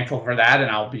always be thankful for that, and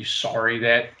I'll be sorry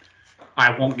that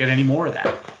I won't get any more of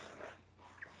that.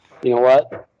 You know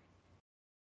what?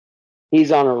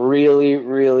 He's on a really,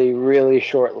 really, really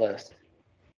short list.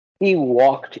 He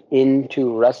walked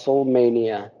into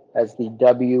WrestleMania as the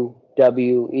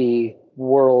WWE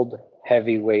World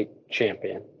Heavyweight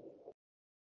Champion.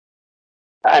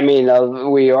 I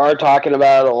mean, we are talking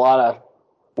about a lot of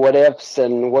what ifs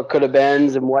and what could have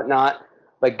beens and whatnot,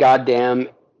 but goddamn,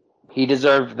 he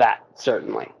deserved that,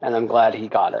 certainly, and I'm glad he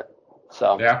got it.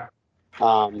 So Yeah.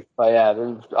 But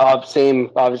yeah,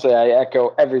 same. Obviously, I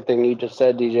echo everything you just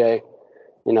said, DJ.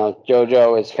 You know,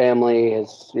 JoJo, his family,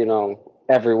 his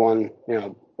everyone.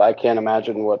 I can't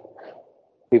imagine what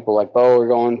people like Bo are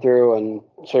going through, and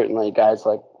certainly guys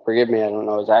like, forgive me, I don't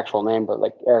know his actual name, but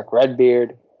like Eric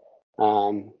Redbeard.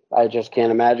 I just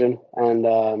can't imagine, and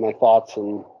my thoughts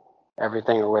and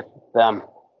everything are with them.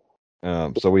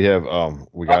 So we have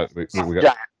we got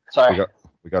Sorry.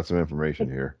 we got some information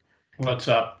here. What's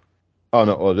up? Oh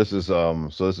no, well this is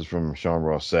this is from Sean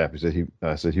Ross Sapp. He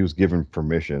said he was given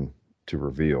permission to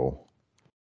reveal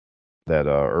that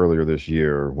earlier this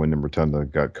year, Wyndham Rotunda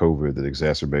got COVID that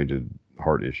exacerbated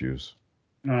heart issues.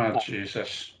 Oh,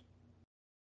 Jesus.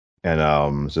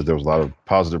 And said there was a lot of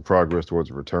positive progress towards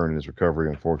a return in his recovery.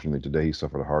 Unfortunately, today he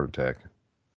suffered a heart attack.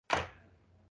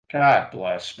 God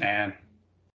bless, man.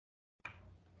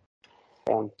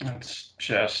 That's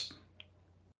just.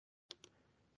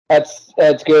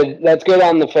 That's good. That's good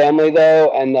on the family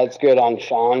though, and that's good on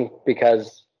Sean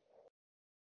because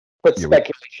put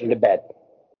speculation to bed.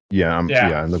 Yeah,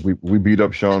 and look, we beat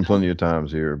up Sean plenty of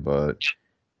times here, but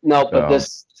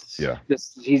this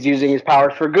he's using his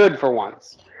powers for good for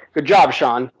once. Good job,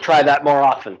 Sean. Try that more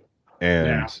often.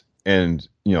 And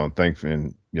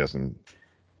thankfully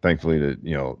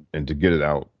that and to get it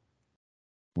out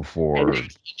before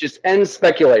just end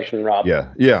speculation, Rob. Yeah.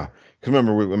 Because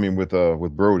remember,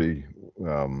 with Brody,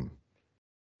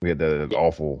 we had that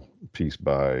awful piece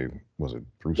by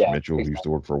Bruce Mitchell, who used to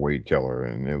work for Wade Keller,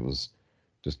 and it was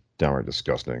just downright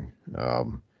disgusting.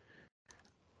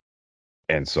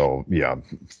 And so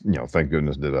thank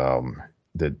goodness that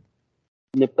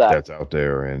that's out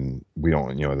there, and we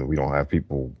don't have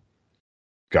people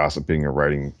gossiping or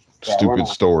writing stupid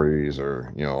stories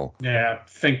or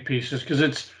think pieces, because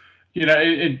it's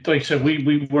it like I said,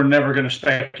 we were never going to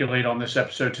speculate on this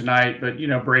episode tonight, but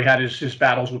Bray had his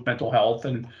battles with mental health,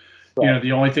 and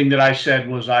the only thing that I said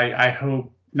was I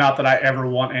hope, not that I ever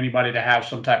want anybody to have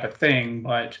some type of thing,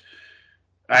 but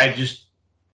I just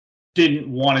didn't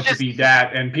want it to be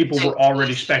that, and people were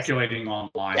already speculating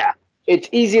online. Yeah, it's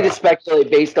easy to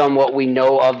speculate based on what we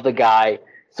know of the guy.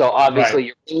 So obviously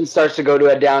your brain starts to go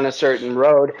down a certain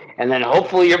road, and then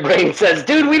hopefully your brain says,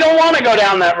 dude, we don't want to go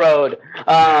down that road.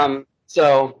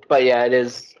 But yeah, it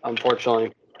is,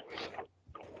 unfortunately.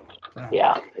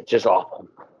 Yeah, it's just awful.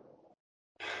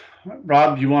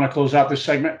 Rob, do you want to close out this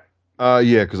segment?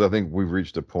 Yeah, because I think we've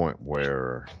reached a point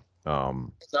where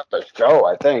it's not the show,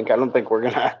 I think. I don't think we're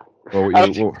gonna we're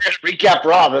gonna recap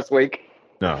Raw this week.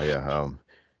 No, yeah.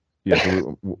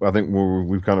 So I think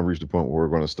we've kind of reached a point where we're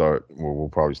going to start. We'll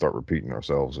probably start repeating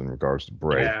ourselves in regards to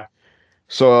Bray. Yeah.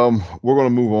 So we're going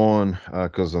to move on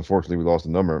because unfortunately we lost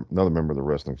another member of the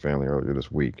wrestling family earlier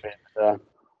this week.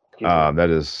 That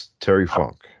is Terry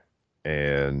Funk,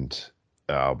 and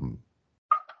I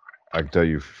can tell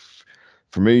you,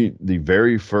 for me, the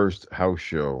very first house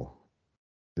show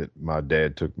that my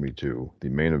dad took me to, the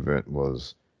main event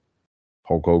was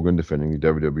Hulk Hogan defending the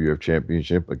WWF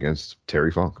Championship against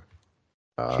Terry Funk.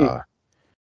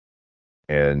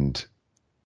 And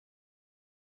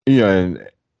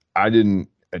I didn't,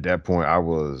 at that point, I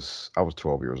was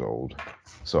 12 years old,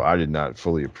 so I did not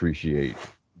fully appreciate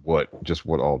what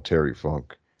all Terry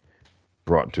Funk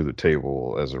brought to the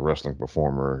table as a wrestling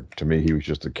performer. To me, he was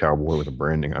just a cowboy with a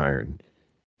branding iron.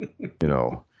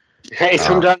 Hey,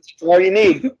 sometimes that's all you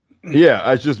need.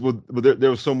 Yeah, but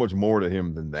there was so much more to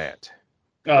him than that.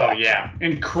 Oh yeah,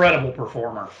 incredible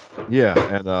performer. Yeah,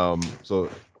 and so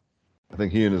I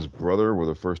think he and his brother were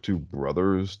the first two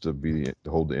brothers to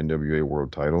hold the NWA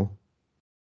World Title.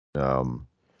 And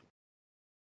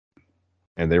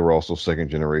they were also second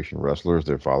generation wrestlers.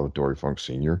 Their father, Dory Funk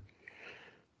Sr.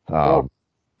 But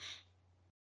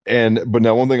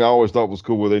now one thing I always thought was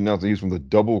cool was they announced that he's from the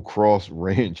Double Cross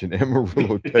Ranch in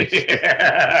Amarillo, Texas.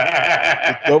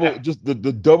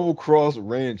 The Double Cross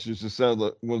Ranch just sounds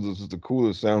like one of the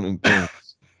coolest sounding things.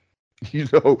 You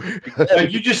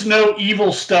just know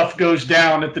evil stuff goes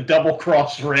down at the Double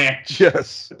Cross Ranch.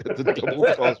 Yes, at the Double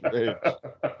Cross Ranch.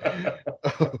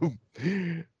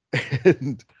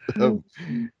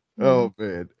 Oh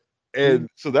man! And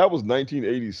so that was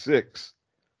 1986,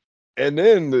 and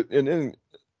then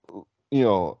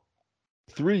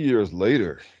 3 years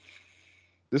later,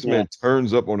 this man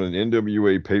turns up on an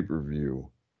NWA pay-per-view.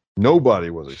 Nobody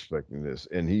was expecting this,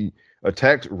 and he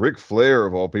attacks Ric Flair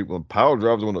of all people and power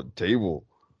drives him on a table,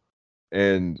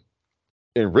 and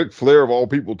Ric Flair of all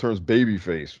people turns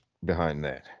babyface behind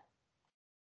that.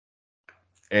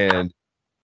 And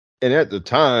at the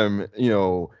time,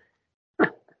 it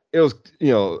was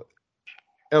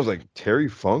I was like, Terry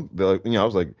Funk? They're like, I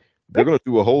was like, they're going to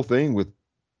do a whole thing with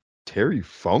Terry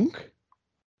Funk?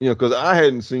 Because I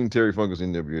hadn't seen Terry Funk as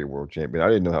NWA World Champion. I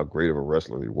didn't know how great of a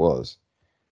wrestler he was,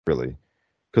 really.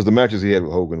 Because the matches he had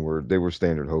with Hogan were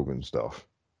standard Hogan stuff.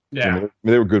 Yeah. I mean,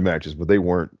 they were good matches, but they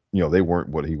weren't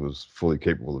what he was fully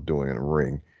capable of doing in a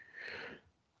ring.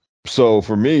 So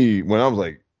for me, when I was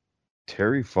like,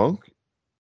 Terry Funk?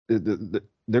 They're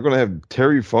going to have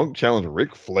Terry Funk challenge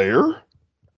Ric Flair?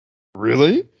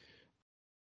 Really?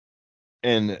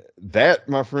 And that,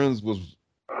 my friends,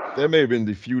 that may have been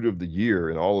the feud of the year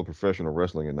in all of professional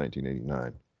wrestling in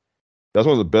 1989. That's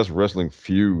one of the best wrestling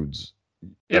feuds.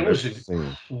 It was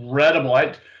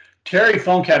incredible. Terry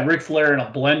Funk had Ric Flair in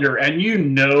a blender, and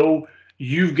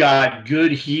you've got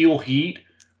good heel heat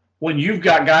when you've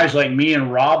got guys like me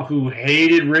and Rob who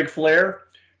hated Ric Flair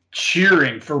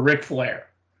cheering for Ric Flair.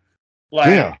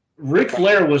 Like, Ric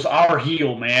Flair was our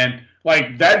heel, man.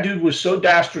 Like, that dude was so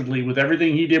dastardly with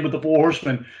everything he did with the Four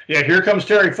Horsemen. Yeah, here comes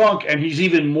Terry Funk, and he's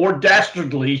even more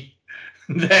dastardly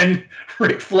than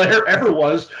Ric Flair ever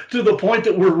was, to the point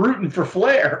that we're rooting for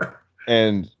Flair.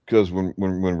 And because when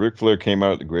Ric Flair came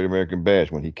out at the Great American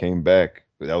Bash, when he came back,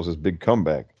 that was his big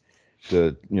comeback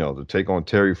to take on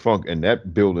Terry Funk, and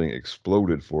that building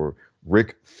exploded for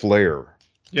Ric Flair.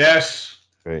 Yes.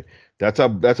 Okay. That's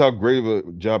how great of a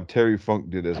job Terry Funk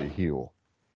did as a heel.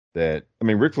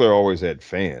 Ric Flair always had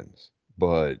fans,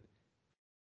 but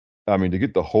I mean, to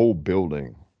get the whole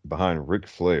building behind Ric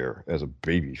Flair as a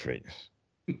babyface,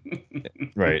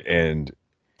 right? And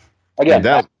again,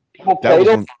 that played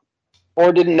along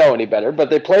or didn't know any better,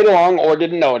 but they played along or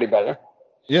didn't know any better.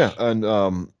 Yeah, and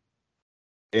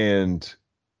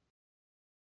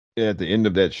at the end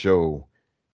of that show,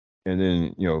 and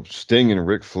then Sting and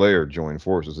Ric Flair joined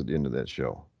forces at the end of that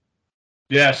show.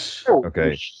 Yes. Oh,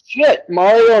 okay. Shit,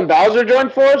 Mario and Bowser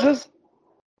joined forces.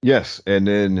 Yes, and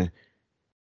then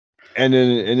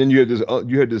you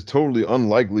had this totally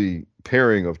unlikely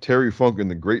pairing of Terry Funk and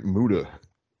the Great Muta.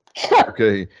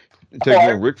 Okay, taking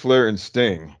on Ric Flair and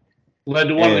Sting. Led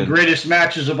to one of the greatest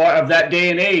matches of that day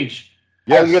and age.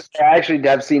 Yes. I actually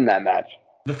have seen that match.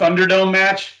 The Thunderdome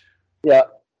match. Yeah.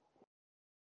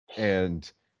 And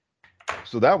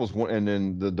so that was one, and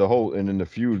then the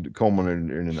feud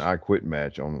culminated in an I Quit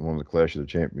match on one of the Clash of the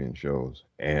Champions shows,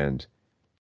 and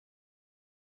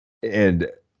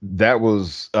that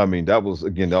was one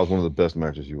of the best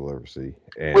matches you will ever see.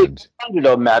 And wait,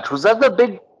 Thunderdome match, was that the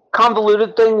big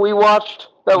convoluted thing we watched?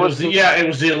 It was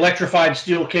the electrified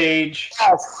steel cage.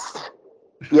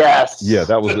 Yes. Yeah,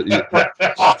 that was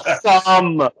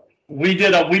awesome. We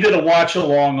did a watch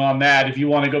along on that. If you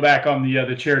want to go back on the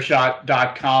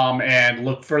thechairshot.com and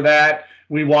look for that,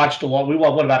 we watched along.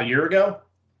 What, about a year ago?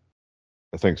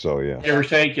 I think so. Yeah. Give or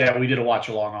take. Yeah, we did a watch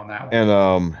along on that one.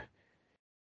 And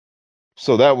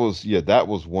so that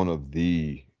was one of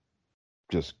the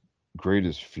just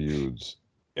greatest feuds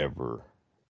ever.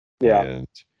 Yeah. And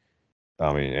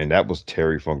and that was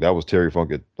Terry Funk. That was Terry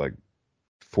Funk at like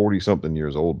 40-something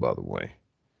years old, by the way.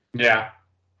 Yeah.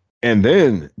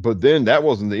 And but then that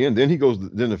wasn't the end.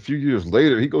 Then a few years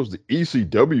later, he goes to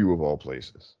ECW of all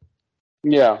places.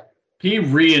 Yeah. He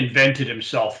reinvented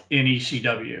himself in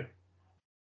ECW.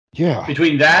 Yeah.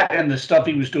 Between that and the stuff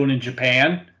he was doing in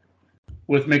Japan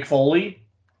with Mick Foley.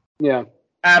 Yeah.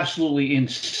 Absolutely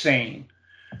insane.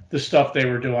 The stuff they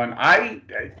were doing.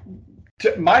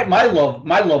 My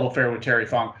love affair with Terry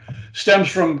Funk stems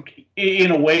from,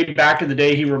 in a way, back in the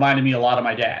day, he reminded me a lot of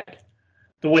my dad.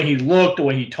 The way he looked, the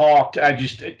way he talked,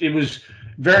 it was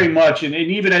very much. And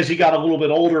even as he got a little bit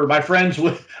older, my friends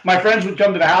would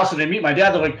come to the house and they'd meet my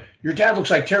dad. They're like, "Your dad looks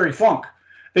like Terry Funk."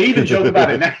 They even joke about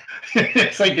it now.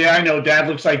 It's like, yeah, I know, Dad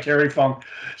looks like Terry Funk.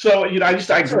 So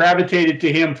I gravitated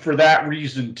to him for that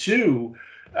reason too.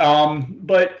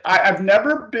 But I've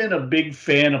never been a big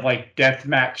fan of like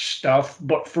deathmatch stuff.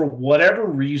 But for whatever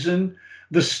reason,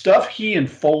 the stuff he and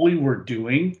Foley were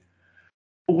doing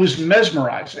was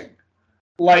mesmerizing.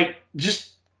 Like,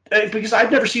 just because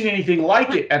I'd never seen anything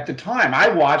like it at the time. I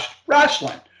watched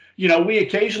wrestling. We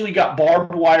occasionally got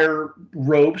barbed wire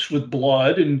ropes with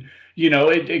blood, and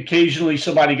occasionally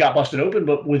somebody got busted open.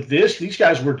 But with these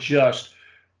guys were just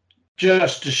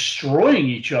destroying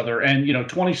each other. And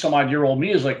 20-some-odd-year-old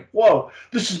me is like, whoa,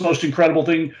 this is the most incredible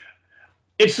thing.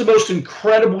 It's the most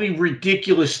incredibly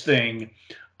ridiculous thing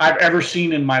I've ever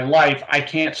seen in my life. I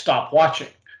can't stop watching.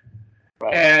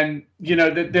 Right. And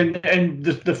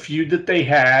the feud that they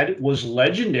had was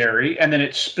legendary, and then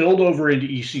it spilled over into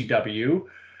ECW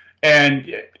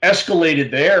and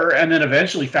escalated there, and then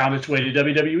eventually found its way to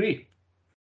WWE.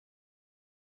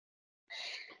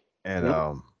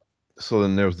 And so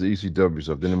then there was the ECW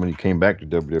stuff. Then when he came back to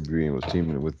WWE and was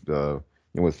teaming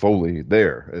with Foley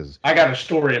there as I got a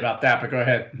story about that, but go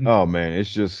ahead. oh man,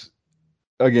 it's just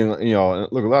again,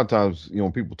 look, a lot of times,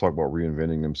 when people talk about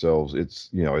reinventing themselves, it's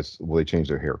they change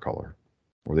their hair color,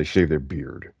 or they shave their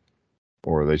beard,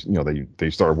 or they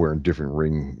start wearing different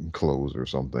ring clothes or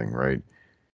something, right?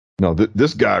 No,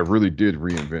 this guy really did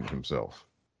reinvent himself.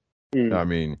 I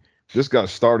mean, this guy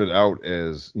started out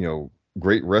as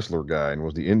great wrestler guy and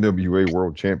was the NWA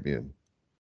World Champion,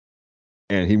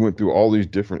 and he went through all these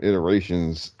different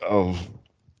iterations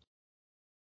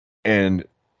and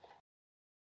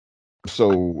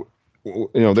so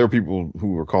there are people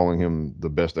who are calling him the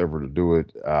best ever to do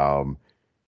it.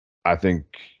 I think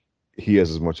he has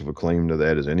as much of a claim to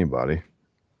that as anybody.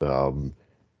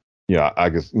 I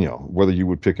guess whether you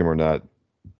would pick him or not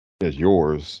as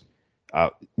yours. I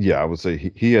would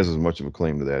say he has as much of a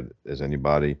claim to that as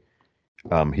anybody.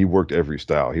 He worked every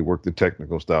style. He worked the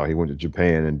technical style. He went to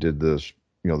Japan and did the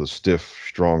stiff,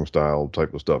 strong style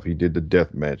type of stuff. He did the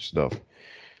death match stuff.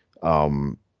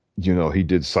 He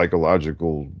did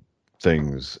psychological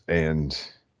things, and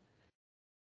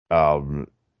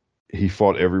he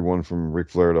fought everyone from Ric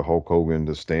Flair to Hulk Hogan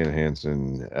to Stan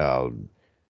Hansen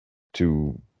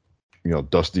to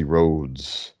Dusty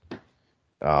Rhodes,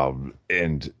 and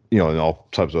and all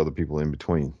types of other people in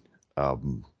between.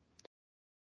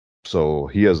 So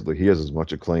he has as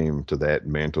much a claim to that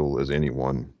mantle as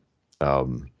anyone,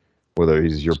 whether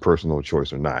he's your personal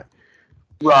choice or not.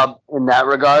 Rob, in that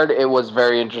regard, it was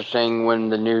very interesting when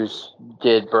the news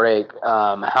did break.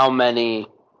 How many,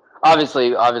 obviously,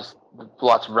 lots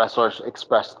of wrestlers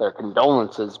expressed their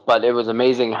condolences, but it was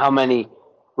amazing how many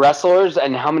wrestlers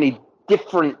and how many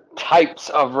different types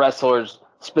of wrestlers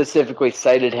specifically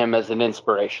cited him as an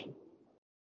inspiration.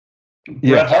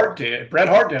 Bret Hart did.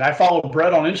 I follow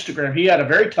Bret on Instagram. He had a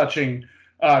very touching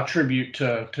tribute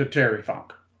to Terry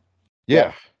Funk.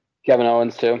 Yeah. Kevin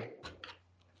Owens too.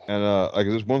 And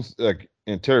there's one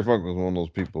and Terry Funk was one of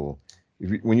those people.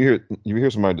 When you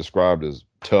hear somebody described as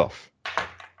tough,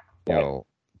 Terry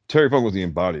Funk was the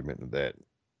embodiment of that.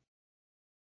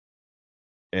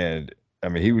 And I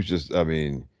mean, he was just,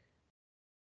 and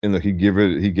look, he gave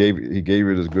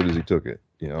it as good as he took it,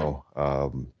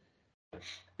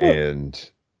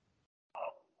 and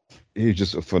he's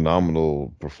just a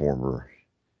phenomenal performer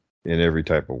in every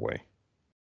type of way.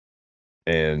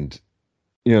 And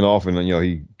often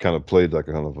he kind of played like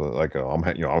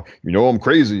I'm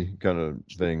crazy kind of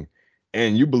thing,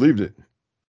 and you believed it.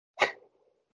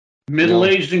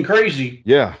 Middle-aged and crazy.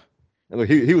 Yeah, and look,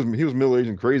 he was middle-aged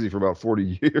and crazy for about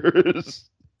 40 years.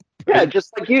 Yeah,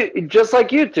 just like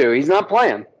you two. He's not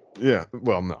playing. Yeah,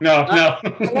 well, no.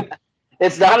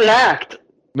 It's not an act.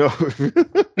 No.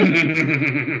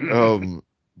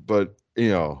 But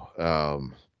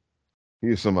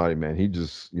he's somebody, man. He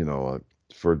just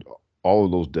for all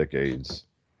of those decades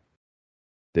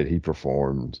that he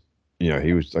performed,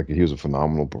 he was a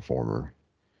phenomenal performer.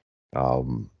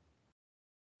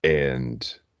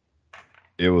 And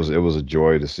it was a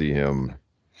joy to see him.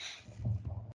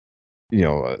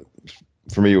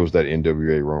 For me, it was that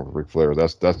NWA run with Ric Flair.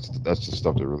 That's the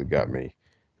stuff that really got me,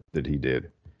 that he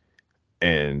did.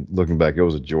 And looking back, it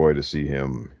was a joy to see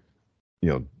him,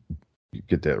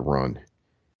 get that run.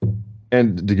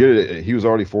 And to get it, he was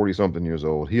already 40-something years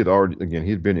old. He had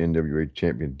been NWA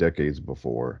champion decades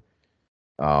before.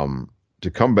 To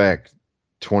come back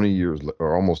 20 years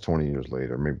or almost 20 years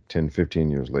later, maybe 10,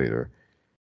 15 years later,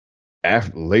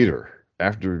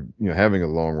 after having a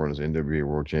long run as NWA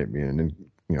World Champion, and then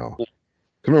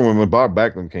remember when Bob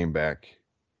Backlund came back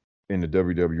in the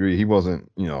WWE, he wasn't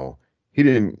he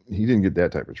didn't get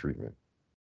that type of treatment.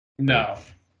 No.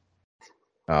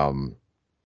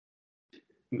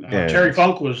 Terry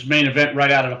Funk was main event right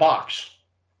out of the box.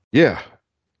 Yeah.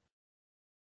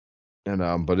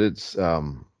 And but it's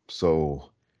so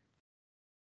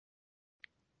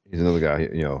he's another guy,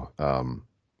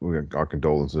 our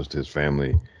condolences to his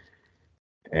family.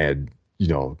 And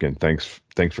again, thanks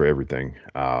for everything.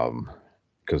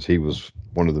 Because he was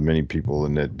one of the many people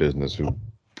in that business who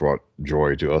brought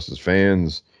joy to us as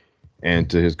fans and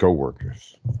to his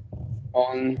coworkers.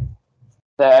 And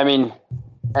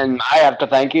I have to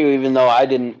thank you, even though I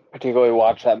didn't particularly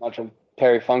watch that much of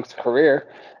Terry Funk's career,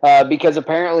 because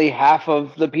apparently half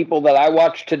of the people that I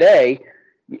watch today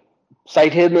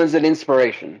cite him as an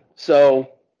inspiration. So,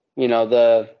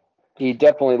 he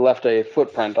definitely left a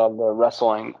footprint on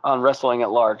wrestling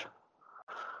at large.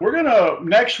 We're going to,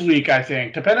 next week, I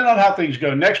think, depending on how things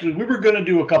go, next week, we were going to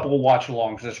do a couple of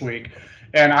watch-alongs this week.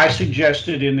 And I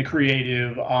suggested in the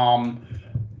creative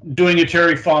doing a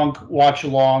Terry Funk watch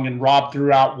along, and Rob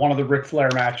threw out one of the Ric Flair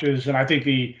matches, and I think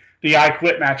the I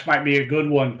Quit match might be a good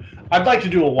one. I'd like to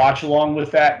do a watch along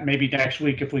with that maybe next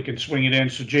week if we can swing it in,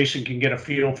 so Jason can get a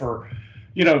feel for,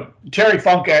 Terry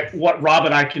Funk at what Rob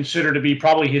and I consider to be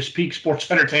probably his peak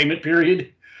sports entertainment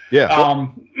period. Yeah.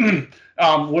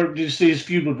 Where his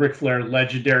feud with Ric Flair,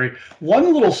 legendary.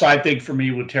 One little side thing for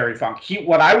me with Terry Funk,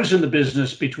 when I was in the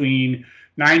business between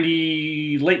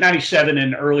late 97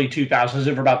 and early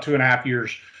 2000s, for about 2.5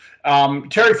 years,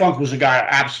 Terry Funk was a guy I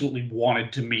absolutely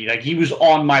wanted to meet. Like, he was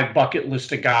on my bucket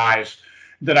list of guys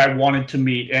that I wanted to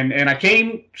meet, and I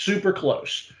came super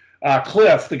close.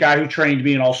 Cliff, the guy who trained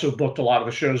me and also booked a lot of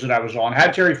the shows that I was on,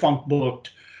 had Terry Funk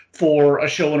booked for a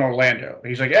show in Orlando.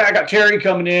 He's like, yeah, I got Terry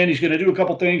coming in. He's going to do a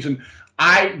couple things. And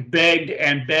I begged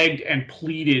and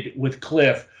pleaded with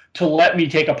Cliff to let me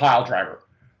take a pile driver.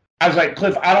 I was like,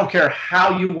 Cliff, I don't care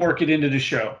how you work it into the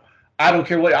show. I don't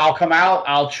care what. I'll come out.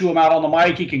 I'll chew him out on the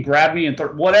mic. He can grab me and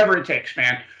whatever it takes,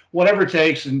 man. Whatever it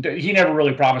takes. And he never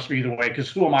really promised me either way, because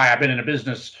who am I? I've been in a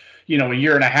business, a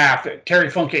year and a half. Terry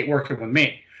Funk ain't working with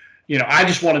me. I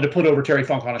just wanted to put over Terry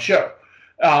Funk on a show.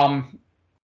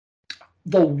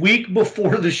 The week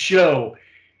before the show,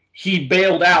 he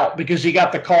bailed out because he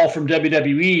got the call from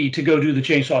WWE to go do the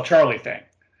Chainsaw Charlie thing.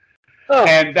 Oh.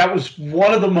 And that was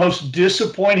one of the most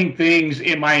disappointing things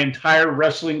in my entire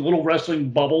little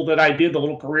wrestling bubble that I did, the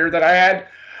little career that I had,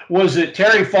 was that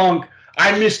Terry Funk,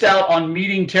 I missed out on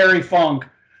meeting Terry Funk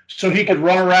so he could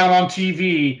run around on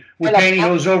TV with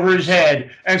pantyhose over his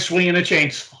head and swinging a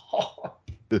chainsaw.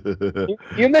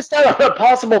 You missed out on a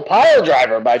possible pile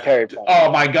driver by Terry Funk. Oh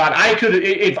my God!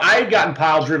 If I had gotten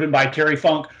pile driven by Terry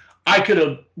Funk, I could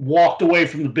have walked away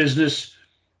from the business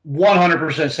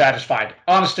 100% satisfied.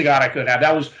 Honest to God, I could have.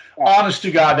 Honest to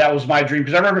God, that was my dream.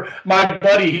 Because I remember my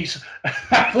buddy.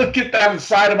 I look at that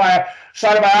side of my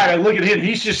eye. I look at him.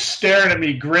 He's just staring at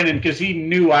me, grinning, because he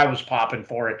knew I was popping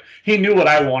for it. He knew what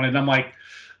I wanted. And I'm like,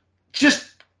 just.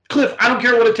 Cliff, I don't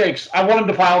care what it takes. I want him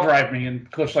to pile drive me. And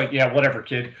Cliff's like, yeah, whatever,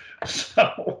 kid.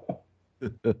 So.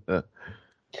 That's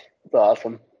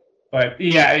awesome. But,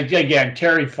 yeah, again,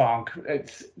 Terry Funk,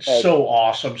 it's so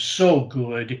awesome, so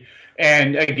good.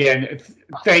 And, again,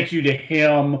 thank you to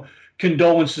him.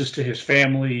 Condolences to his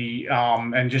family,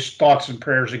 and just thoughts and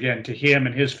prayers, again, to him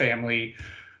and his family.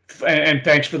 And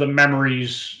thanks for the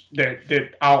memories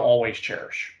that I'll always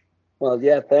cherish. Well,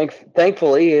 yeah,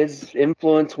 thankfully, his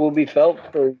influence will be felt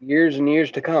for years and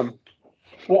years to come.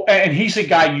 Well, and he's a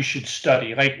guy you should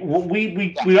study. Like,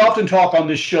 we often talk on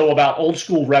this show about old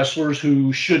school wrestlers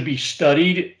who should be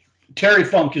studied. Terry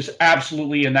Funk is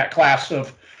absolutely in that class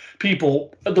of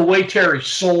people. The way Terry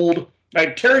sold,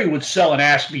 like, Terry would sell an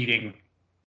ass beating.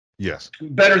 Yes.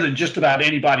 Better than just about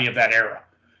anybody of that era.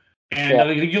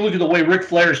 And you look at the way Ric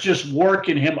Flair's just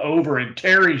working him over, and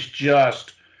Terry's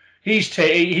just...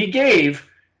 he gave,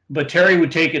 but Terry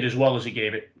would take it as well as he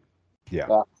gave it.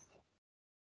 Yeah.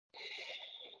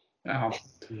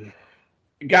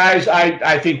 Guys,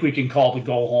 I think we can call the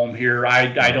go home here.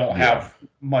 I don't have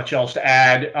much else to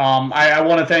add. I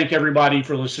want to thank everybody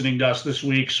for listening to us this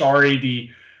week. Sorry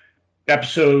the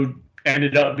episode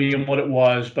ended up being what it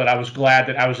was, but I was glad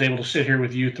that I was able to sit here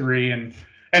with you three and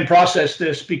process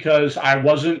this, because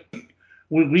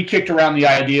we kicked around the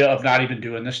idea of not even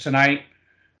doing this tonight.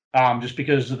 Just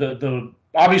because of the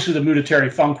obviously the mood of Terry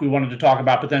Funk we wanted to talk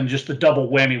about, but then just the double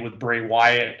whammy with Bray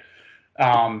Wyatt.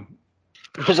 I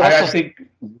think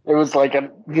it was like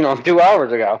 2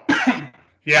 hours ago.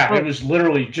 Yeah, it was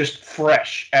literally just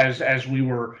fresh as we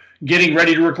were getting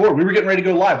ready to record. We were getting ready to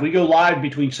go live. We go live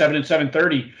between 7 and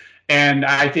 7:30, and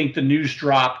I think the news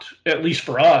dropped, at least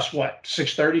for us,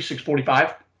 6:30,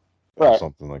 6:45. Right.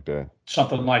 Something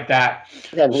like that.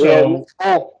 Yeah, we had a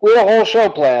whole show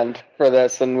planned for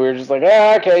this, and we were just like,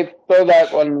 okay, throw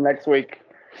that one next week.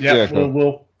 Yeah,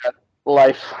 we'll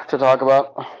life to talk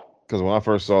about. Because when I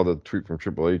first saw the tweet from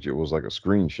Triple H, it was like a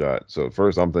screenshot. So at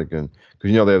first I'm thinking,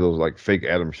 because they have those like fake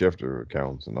Adam Schefter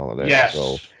accounts and all of that. Yes.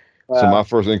 So my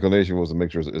first inclination was to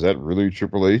make sure, is that really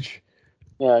Triple H?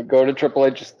 Yeah, go to Triple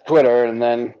H's Twitter, and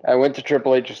then I went to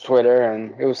Triple H's Twitter,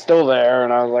 and it was still there,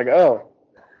 and I was like, oh.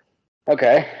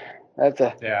 Okay, that's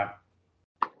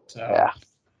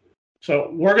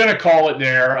So we're going to call it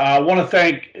there. I want to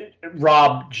thank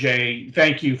Rob J.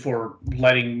 Thank you for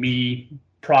letting me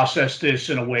process this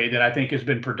in a way that I think has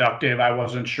been productive. I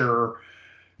wasn't sure,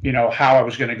 how I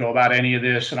was going to go about any of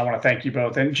this, and I want to thank you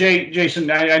both. And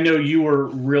Jason, I know you were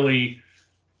really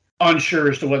unsure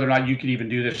as to whether or not you could even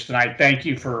do this tonight. Thank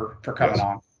you for coming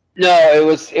on. No, it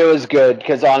was good,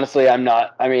 because honestly, I'm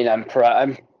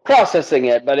processing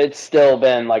it, but it's still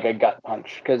been like a gut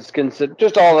punch, because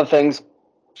just all the things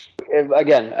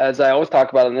Again, as I always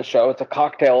talk about on this show, it's a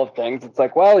cocktail of things. It's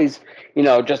like, well, he's,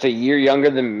 just a year younger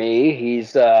than me.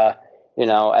 He's,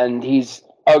 and he's,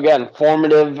 again,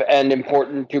 formative and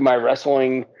important to my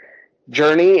wrestling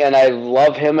journey. And I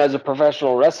love him as a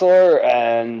professional wrestler.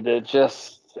 And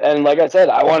and like I said,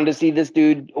 I wanted to see this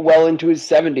dude well into his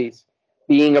 70s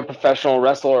being a professional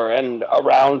wrestler and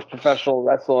around professional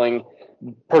wrestling,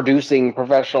 producing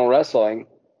professional wrestling.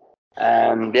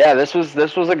 And yeah, this was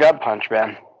a gut punch,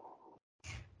 man.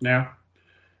 Yeah.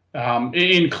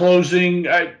 In closing,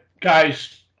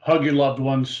 guys, hug your loved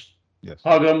ones. Yes.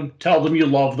 Hug them. Tell them you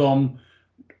love them.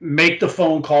 Make the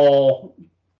phone call.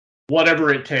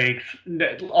 Whatever it takes.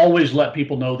 Always let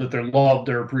people know that they're loved,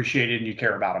 they're appreciated, and you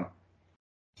care about them.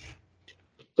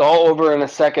 It's all over in a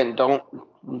second. Don't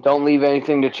leave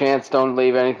anything to chance. Don't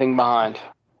leave anything behind.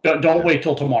 Don't wait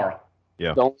till tomorrow.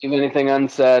 Yeah. Don't leave anything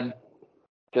unsaid.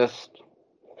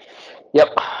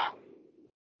 Yep.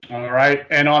 All right.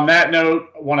 And on that note,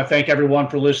 I want to thank everyone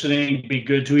for listening. Be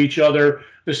good to each other.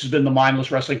 This has been the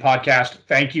Mindless Wrestling Podcast.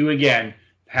 Thank you again.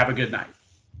 Have a good night.